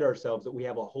shouldn't kid ourselves that we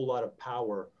have a whole lot of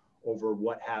power over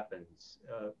what happens.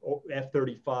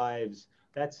 F-35s,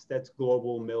 that's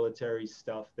global military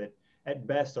stuff that at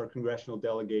best our congressional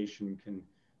delegation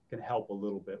can help a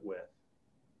little bit with.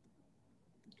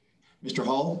 Mr.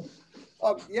 Hall?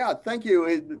 Yeah, thank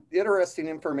you. Interesting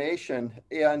information.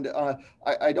 And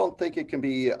I don't think it can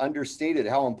be understated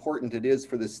how important it is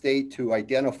for the state to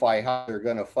identify how they're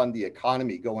going to fund the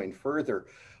economy going further.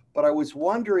 But I was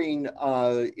wondering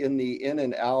in the in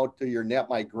and out of your net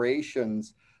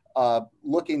migrations,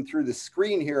 looking through the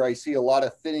screen here, I see a lot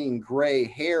of thinning gray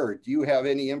hair. Do you have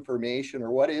any information, or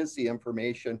what is the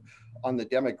information on the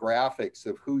demographics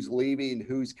of who's leaving,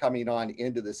 who's coming on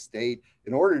into the state?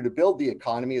 In order to build the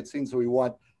economy, it seems we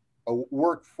want a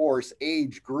workforce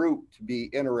age group to be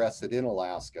interested in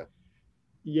Alaska.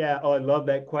 Yeah, I love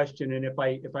that question. And if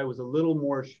I was a little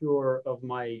more sure of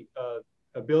my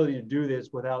ability to do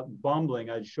this without bumbling,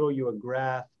 I'd show you a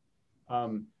graph.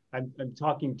 I'm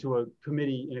talking to a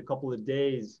committee in a couple of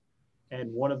days,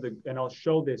 and I'll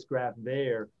show this graph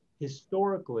there.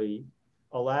 Historically,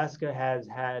 Alaska has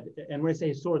had, and when I say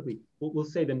historically, we'll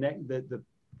say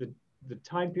the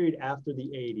time period after the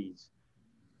 80s.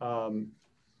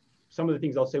 Some of the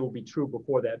things I'll say will be true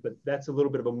before that, but that's a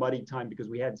little bit of a muddy time because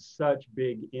we had such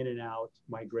big in and out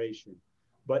migration.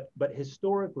 But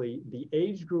historically, the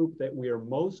age group that we are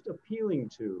most appealing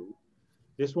to,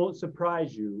 this won't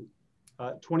surprise you,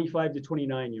 25 to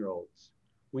 29-year-olds.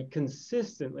 We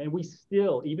consistently, and we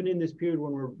still, even in this period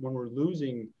when we're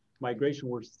losing migration,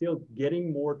 we're still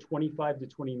getting more 25 to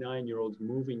 29-year-olds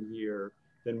moving here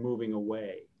than moving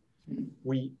away.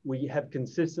 We have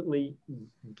consistently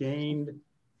gained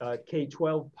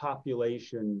K-12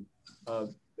 population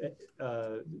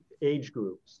age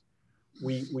groups.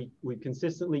 We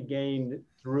consistently gained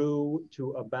through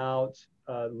to about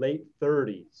late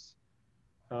 30s.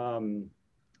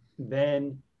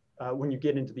 Then when you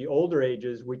get into the older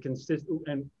ages,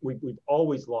 we've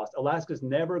always lost. Alaska's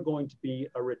never going to be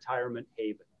a retirement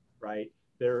haven, right?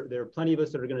 There are plenty of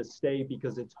us that are going to stay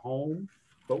because it's home,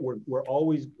 but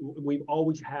we've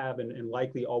always have and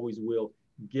likely always will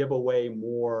give away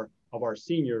more of our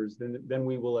seniors than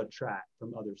we will attract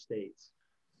from other states.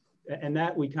 And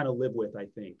that we kind of live with, I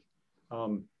think.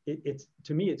 It's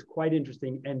to me, it's quite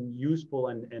interesting and useful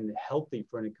and healthy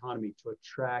for an economy to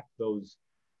attract those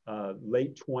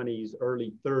late 20s,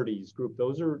 early 30s group.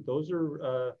 Those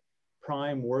are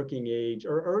prime working age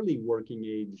or early working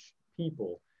age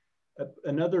people.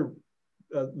 Another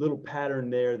little pattern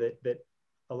there that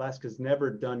Alaska's never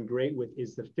done great with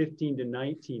is the 15 to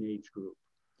 19 age group.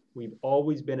 We've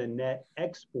always been a net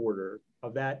exporter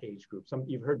of that age group.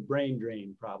 You've heard brain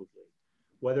drain probably.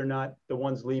 Whether or not the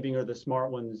ones leaving are the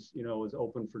smart ones, is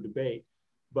open for debate.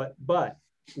 But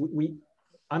we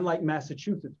unlike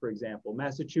Massachusetts, for example,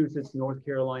 Massachusetts, North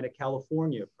Carolina,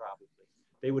 California, probably,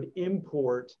 they would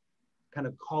import kind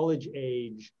of college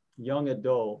age young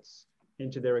adults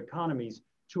into their economies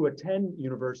to attend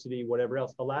university, whatever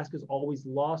else. Alaska's always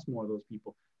lost more of those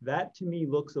people. That to me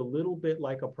looks a little bit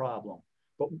like a problem,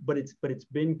 but it's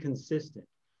been consistent.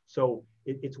 So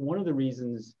it's one of the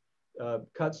reasons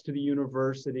cuts to the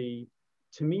university,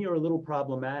 to me, are a little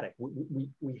problematic.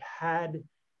 We had,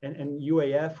 and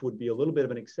UAF would be a little bit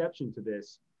of an exception to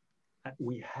this,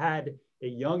 we had a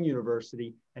young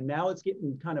university, and now it's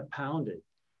getting kind of pounded.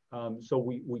 So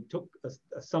we took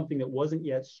something that wasn't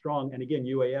yet strong, and again,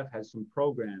 UAF has some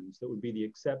programs that would be the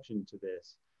exception to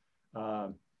this.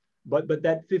 But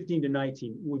that 15 to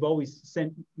 19, we've always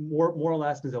sent more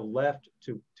Alaskans have left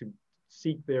to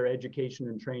seek their education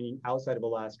and training outside of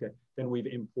Alaska than we've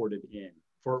imported in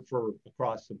for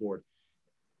across the board.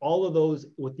 All of those,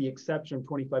 with the exception of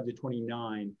 25 to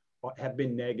 29, have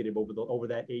been negative over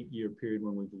that 8-year period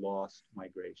when we've lost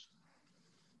migration.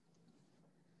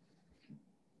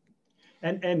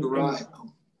 And right.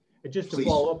 Just to Please.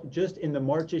 follow up, just in the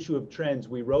March issue of Trends,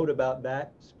 we wrote about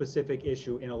that specific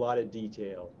issue in a lot of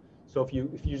detail. So if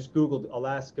you just Googled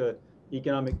Alaska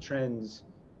economic trends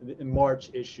in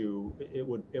March issue, it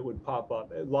would pop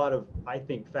up. A lot of, I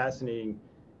think, fascinating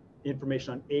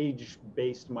information on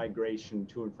age-based migration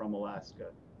to and from Alaska.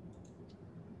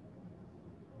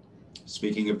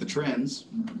 Speaking of the trends.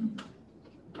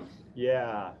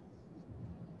 Yeah.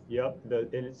 Yep.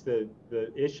 And it's the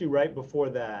issue right before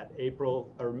that,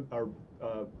 April or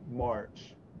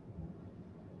March.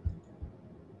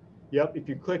 Yep. If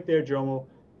you click there, Jomo.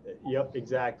 Yep.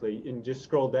 Exactly. And just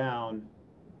scroll down.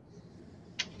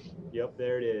 Yep.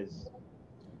 There it is.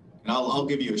 And I'll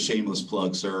give you a shameless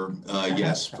plug, sir.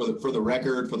 Yes, for the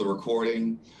record, for the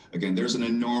recording, again, there's an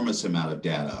enormous amount of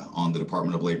data on the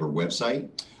Department of Labor website.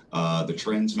 The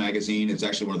Trends magazine is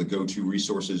actually one of the go-to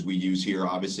resources we use here,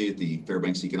 obviously, at the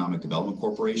Fairbanks Economic Development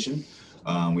Corporation.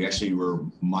 We actually were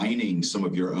mining some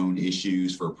of your own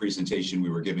issues for a presentation we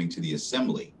were giving to the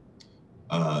Assembly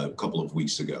a couple of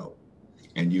weeks ago.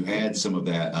 And you had some of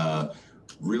that,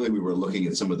 really, we were looking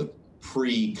at some of the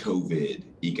pre-COVID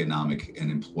economic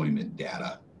and employment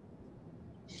data.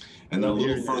 And then a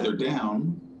little further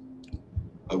down,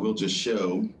 I will just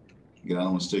show, again, I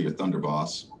don't want to steal your thunder,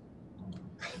 boss,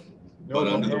 but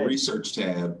under the research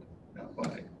tab,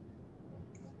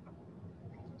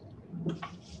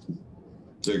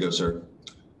 there you go, sir.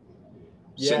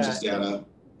 Yeah. Census data,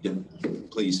 yep,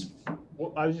 please.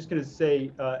 Well, I was just going to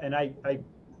say, and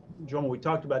Jomo, we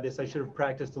talked about this, I should have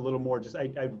practiced a little more,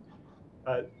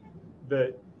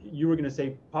 you were going to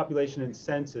say population and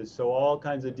census, so all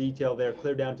kinds of detail there,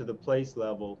 clear down to the place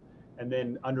level. And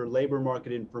then under labor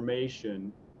market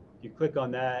information, if you click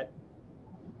on that,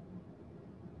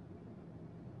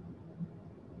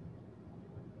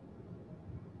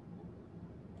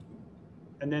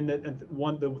 and then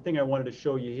the thing I wanted to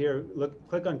show you here,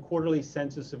 click on quarterly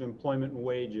census of employment and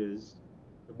wages,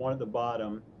 the one at the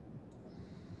bottom.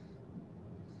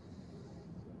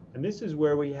 And this is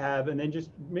where we have, and then just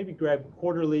maybe grab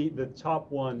quarterly, the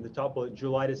top one,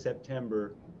 July to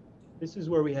September. This is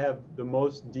where we have the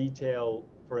most detail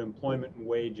for employment and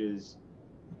wages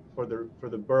for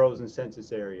the boroughs and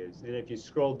census areas. And if you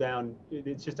scroll down,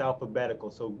 it's just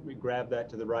alphabetical. So we grab that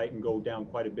to the right and go down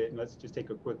quite a bit. And let's just take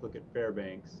a quick look at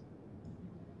Fairbanks.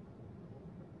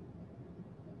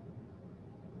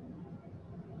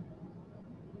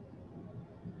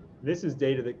 This is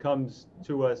data that comes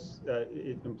to us,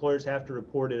 employers have to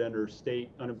report it under state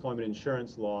unemployment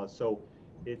insurance laws. So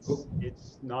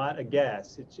it's not a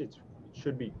guess, it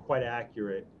should be quite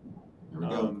accurate. There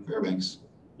we go, Fairbanks.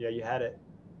 Yeah, you had it.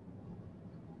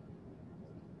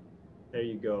 There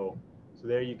you go. So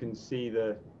there you can see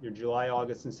your July,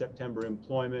 August, and September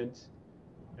employment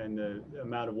and the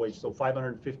amount of wage. So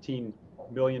 $515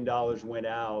 million went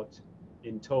out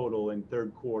in total in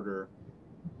third quarter.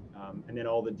 And then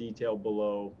all the detail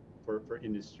below for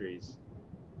industries.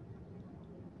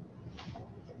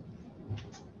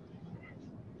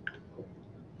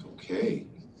 Okay.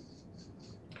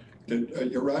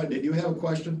 Uriah, did you have a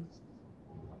question?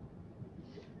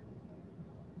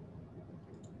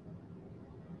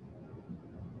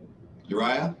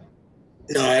 Uriah?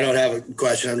 No, I don't have a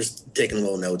question. I'm just taking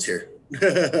little notes here.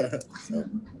 So.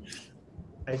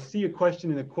 I see a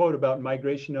question in the quote about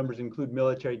migration numbers include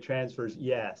military transfers.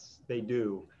 Yes, they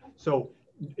do. So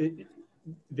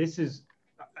this is,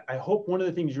 I hope one of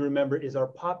the things you remember is our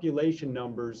population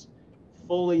numbers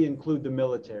fully include the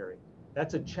military.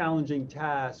 That's a challenging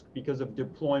task because of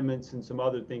deployments and some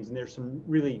other things. And there's some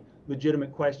really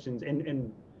legitimate questions.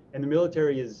 And the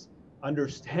military is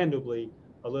understandably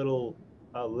a little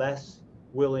less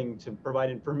willing to provide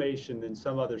information than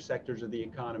some other sectors of the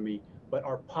economy. But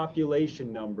our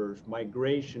population numbers,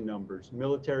 migration numbers,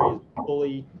 military is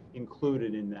fully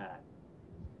included in that.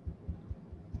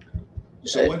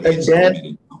 So what is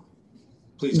permitted?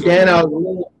 Please go Dan, ahead.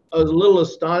 I was a little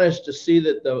astonished to see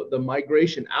that the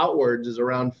migration outwards is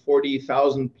around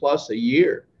 40,000 plus a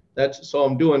year. So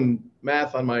I'm doing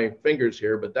math on my fingers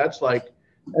here, but that's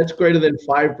greater than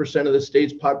 5% of the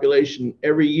state's population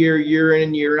every year, year in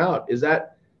and year out. Is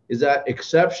that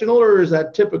exceptional or is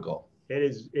that typical? It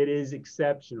is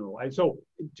exceptional. So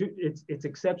it's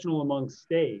exceptional among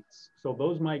states. So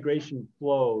those migration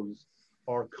flows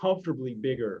are comfortably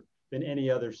bigger than any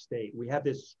other state. We have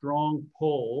this strong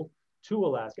pull to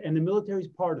Alaska, and the military is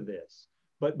part of this,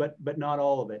 but not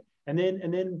all of it. And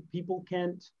then people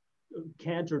can't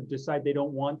or decide they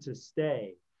don't want to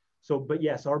stay. So, but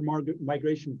yes, our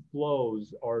migration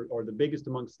flows are the biggest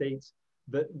among states.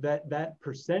 That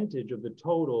percentage of the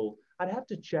total, I'd have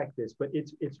to check this, but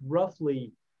it's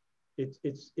roughly,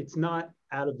 it's not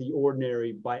out of the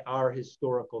ordinary by our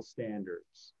historical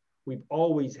standards. We've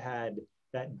always had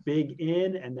that big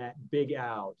in and that big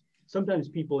out. Sometimes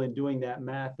people in doing that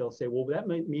math, they'll say, well, that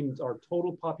means our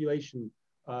total population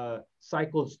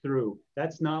cycles through.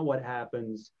 That's not what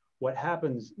happens. What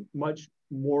happens much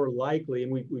more likely,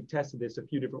 and we've tested this a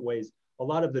few different ways, a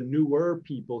lot of the newer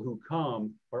people who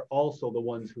come are also the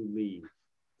ones who leave.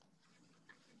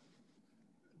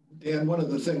 Dan, one of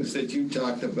the things that you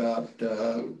talked about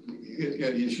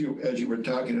as you were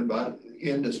talking about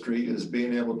industry is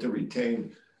being able to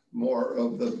retain more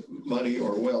of the money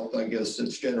or wealth, I guess,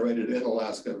 that's generated in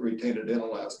Alaska, retain it in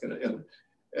Alaska.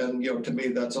 And to me,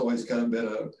 that's always kind of been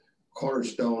a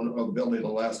cornerstone of building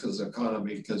Alaska's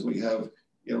economy, because we have,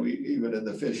 even in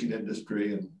the fishing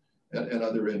industry and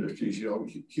other industries,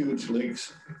 huge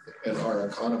links in our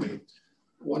economy.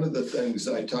 One of the things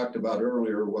I talked about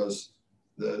earlier was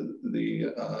the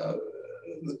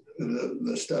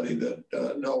study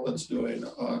that Nolan's doing,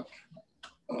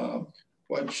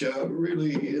 which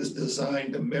really is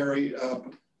designed to marry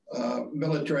up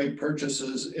military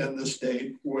purchases in the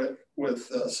state with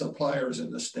suppliers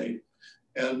in the state.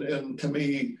 And to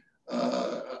me,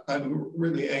 I'm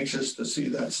really anxious to see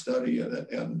that study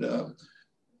and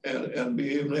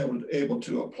be able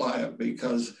to apply it,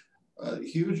 because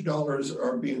huge dollars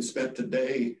are being spent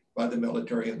today by the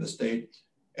military in the state.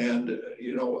 And,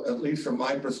 at least from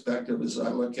my perspective, as I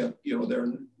look at,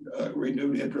 their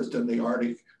renewed interest in the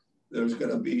Arctic, there's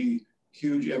going to be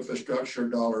huge infrastructure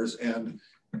dollars and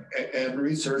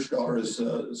research dollars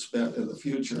spent in the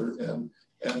future. And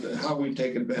how we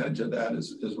take advantage of that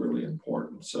is really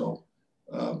important. So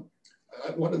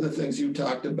one of the things you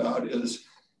talked about is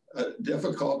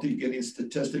difficulty getting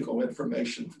statistical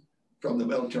information from the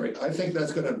military. I think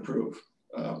that's going to improve.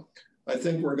 I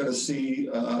think we're going to see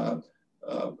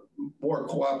more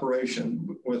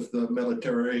cooperation with the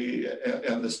military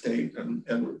and the state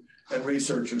and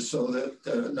researchers, so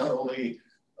that not only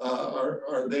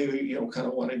are they kind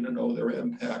of wanting to know their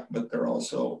impact, but they're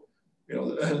also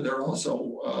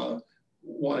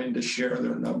wanting to share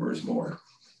their numbers more.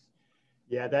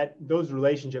 Yeah, those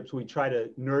relationships we try to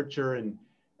nurture, and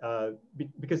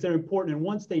because they're important. And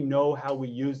once they know how we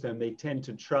use them, they tend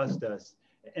to trust us.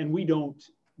 And we don't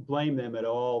blame them at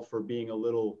all for being a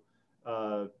little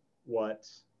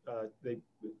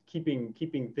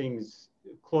keeping things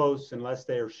close unless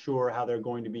they are sure how they're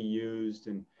going to be used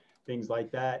and things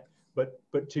like that. But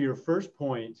to your first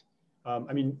point,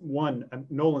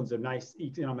 Nolan's a nice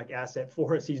economic asset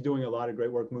for us. He's doing a lot of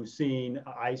great work. Musin,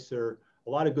 ICER, a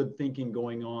lot of good thinking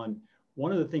going on.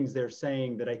 One of the things they're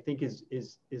saying that I think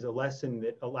is a lesson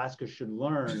that Alaska should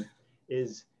learn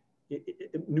is,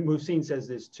 Musin says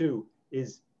this too,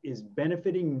 is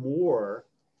benefiting more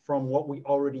from what we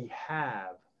already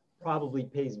have probably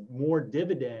pays more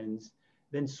dividends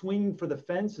than swinging for the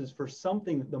fences for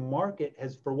something that the market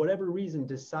has, for whatever reason,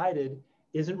 decided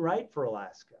isn't right for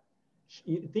Alaska.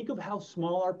 think of how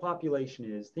small our population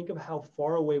is. Think of how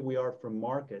far away we are from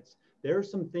markets. There are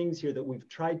some things here that we've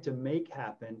tried to make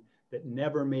happen that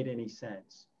never made any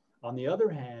sense. On the other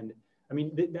hand, I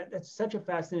mean, that's such a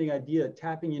fascinating idea,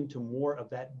 tapping into more of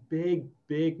that big,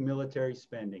 big military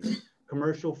spending,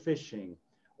 commercial fishing,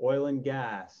 oil and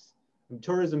gas. And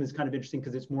tourism is kind of interesting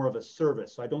because it's more of a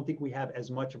service. So I don't think we have as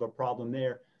much of a problem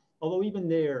there. Although even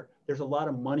there's a lot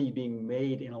of money being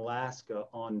made in Alaska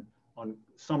on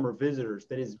summer visitors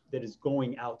that is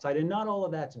going outside. And not all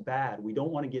of that's bad. We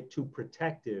don't want to get too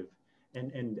protective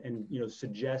and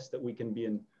suggest that we can be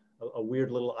in a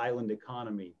weird little island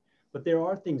economy. But there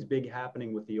are things big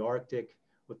happening with the Arctic,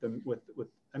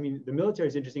 I mean, the military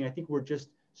is interesting. I think we're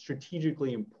just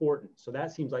strategically important. So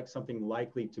that seems like something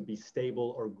likely to be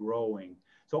stable or growing.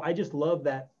 So I just love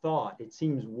that thought. It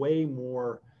seems way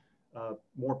more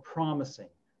promising.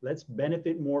 Let's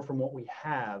benefit more from what we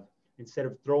have instead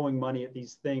of throwing money at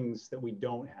these things that we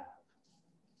don't have.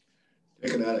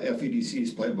 Taken out of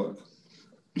FEDC's playbook.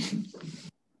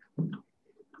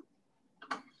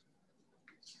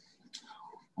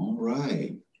 All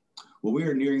right. Well, we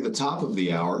are nearing the top of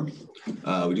the hour.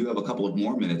 We do have a couple of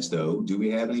more minutes, though. Do we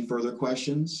have any further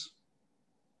questions?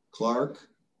 Clark?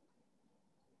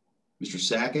 Mr.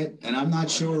 Sackett? And I'm not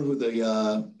sure who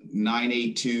the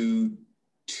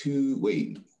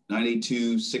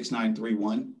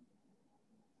 982-6931.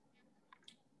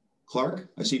 Clark,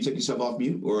 I see you took yourself off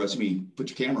mute, or I see you put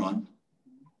your camera on.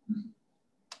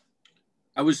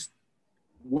 I was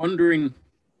wondering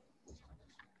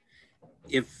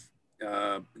if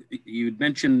you'd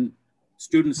mentioned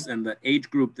students and the age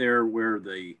group there where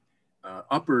the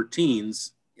upper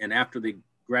teens, and after they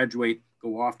graduate,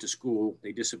 go off to school,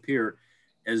 they disappear.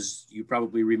 As you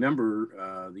probably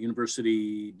remember, the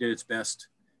university did its best,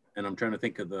 and I'm trying to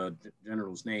think of the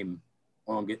general's name,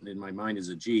 all I'm getting in my mind is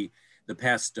a G. The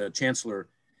past chancellor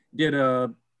did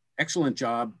a excellent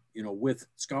job, with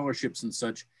scholarships and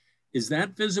such. Is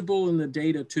that visible in the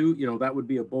data too? That would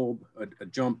be a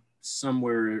jump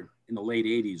somewhere in the late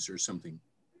 80s or something.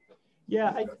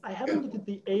 Yeah, I haven't looked at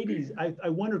the 80s. I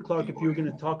wonder, Clark, if you were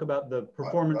going to talk about the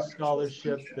performance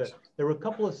scholarship. There were a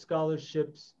couple of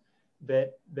scholarships and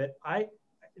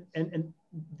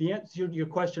the answer to your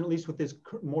question, at least with this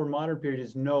more modern period,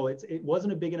 is no. It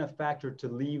wasn't a big enough factor to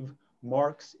leave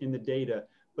marks in the data.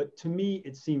 But to me,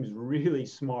 it seems really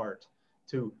smart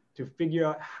to figure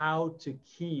out how to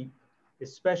keep,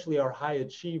 especially our high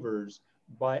achievers,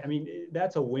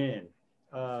 that's a win.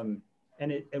 And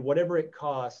whatever it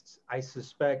costs, I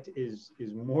suspect is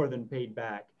more than paid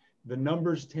back. The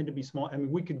numbers tend to be small. I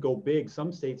mean, we could go big.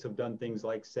 Some states have done things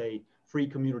like, say, free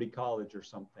community college or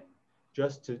something,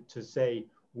 just to say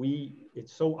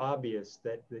it's so obvious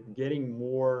that getting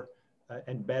more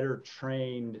and better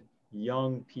trained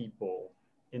young people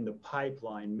in the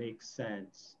pipeline makes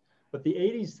sense. But the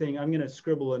 80s thing, I'm going to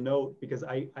scribble a note because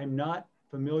I'm not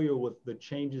familiar with the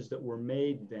changes that were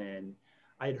made then.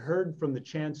 I'd heard from the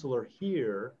chancellor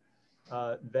here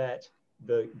that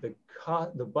the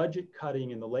budget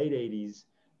cutting in the late 80s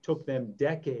took them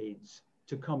decades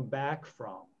to come back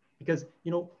from, because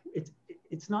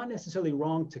it's not necessarily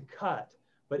wrong to cut,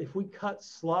 but if we cut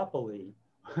sloppily,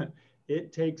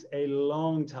 it takes a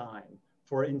long time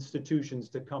for institutions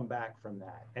to come back from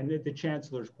that. And the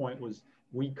chancellor's point was,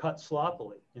 we cut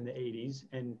sloppily in the 80s,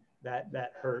 and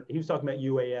that hurt. He was talking about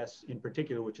UAS in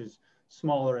particular, which is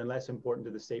smaller and less important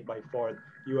to the state by far.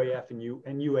 UAF and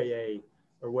UAA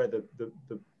are where the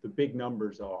big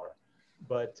numbers are.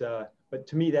 But to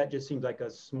me, that just seems like a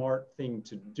smart thing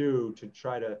to do, to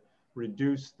try to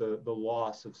reduce the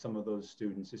loss of some of those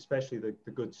students, especially the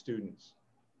good students.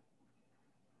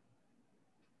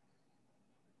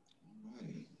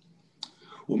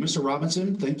 Well, Mr.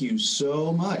 Robinson, thank you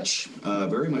so much.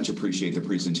 Very much appreciate the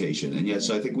presentation. And yes,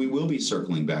 I think we will be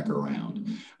circling back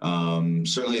around.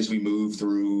 Certainly as we move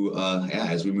through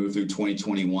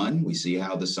 2021, we see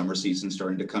how the summer season's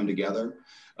starting to come together.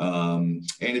 And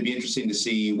it'd be interesting to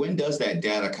see, when does that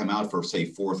data come out for, say,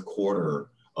 fourth quarter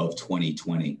of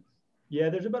 2020? Yeah,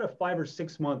 there's about a 5 or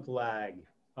 6 month lag.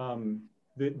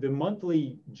 The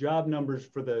monthly job numbers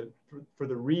for the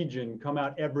region come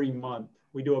out every month.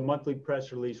 We do a monthly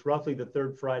press release, roughly the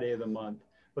third Friday of the month.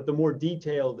 But the more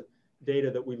detailed data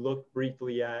that we look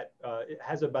briefly at, it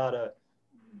has about a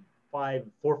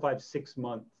 4, 5, 6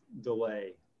 month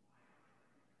delay.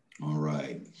 All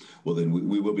right. Well, then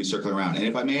we will be circling around. And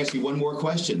if I may ask you one more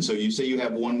question. So you say you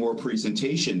have one more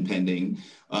presentation pending.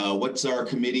 What's our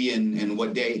committee and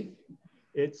what date?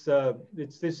 It's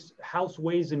this House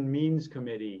Ways and Means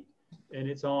Committee, and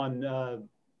it's on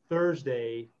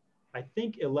Thursday, I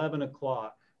think 11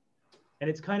 o'clock. And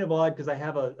it's kind of odd because I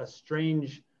have a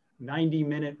strange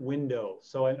 90-minute window.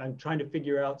 So I'm trying to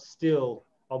figure out still,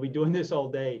 I'll be doing this all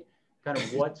day, kind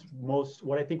of what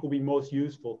I think will be most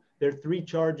useful. Their 3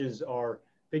 charges are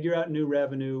figure out new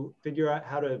revenue, figure out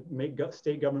how to make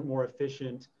state government more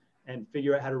efficient, and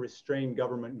figure out how to restrain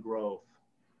government growth.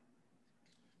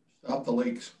 Stop the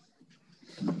leaks.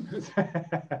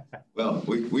 Well,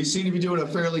 we seem to be doing a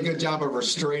fairly good job of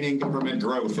restraining government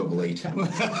growth of late.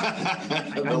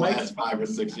 The last 5 or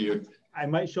 6 years. I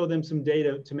might show them some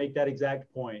data to make that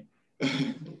exact point.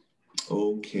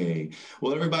 Okay.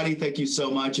 Well, everybody, thank you so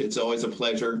much. It's always a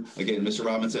pleasure. Again, Mr.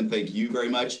 Robinson, thank you very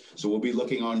much. So we'll be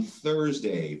looking on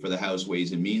Thursday for the House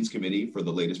Ways and Means Committee for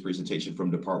the latest presentation from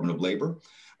Department of Labor.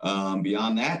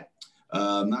 Beyond that,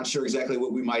 I'm not sure exactly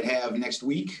what we might have next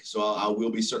week. So I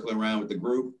will be circling around with the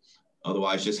group.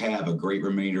 Otherwise, just have a great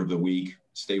remainder of the week.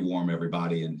 Stay warm,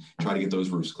 everybody, and try to get those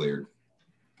roofs cleared.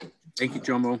 Thank you,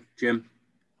 Jomo, Jim,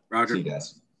 Roger. See you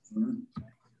guys.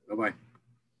 Bye-bye.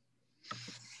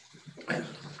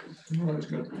 That's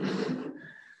good.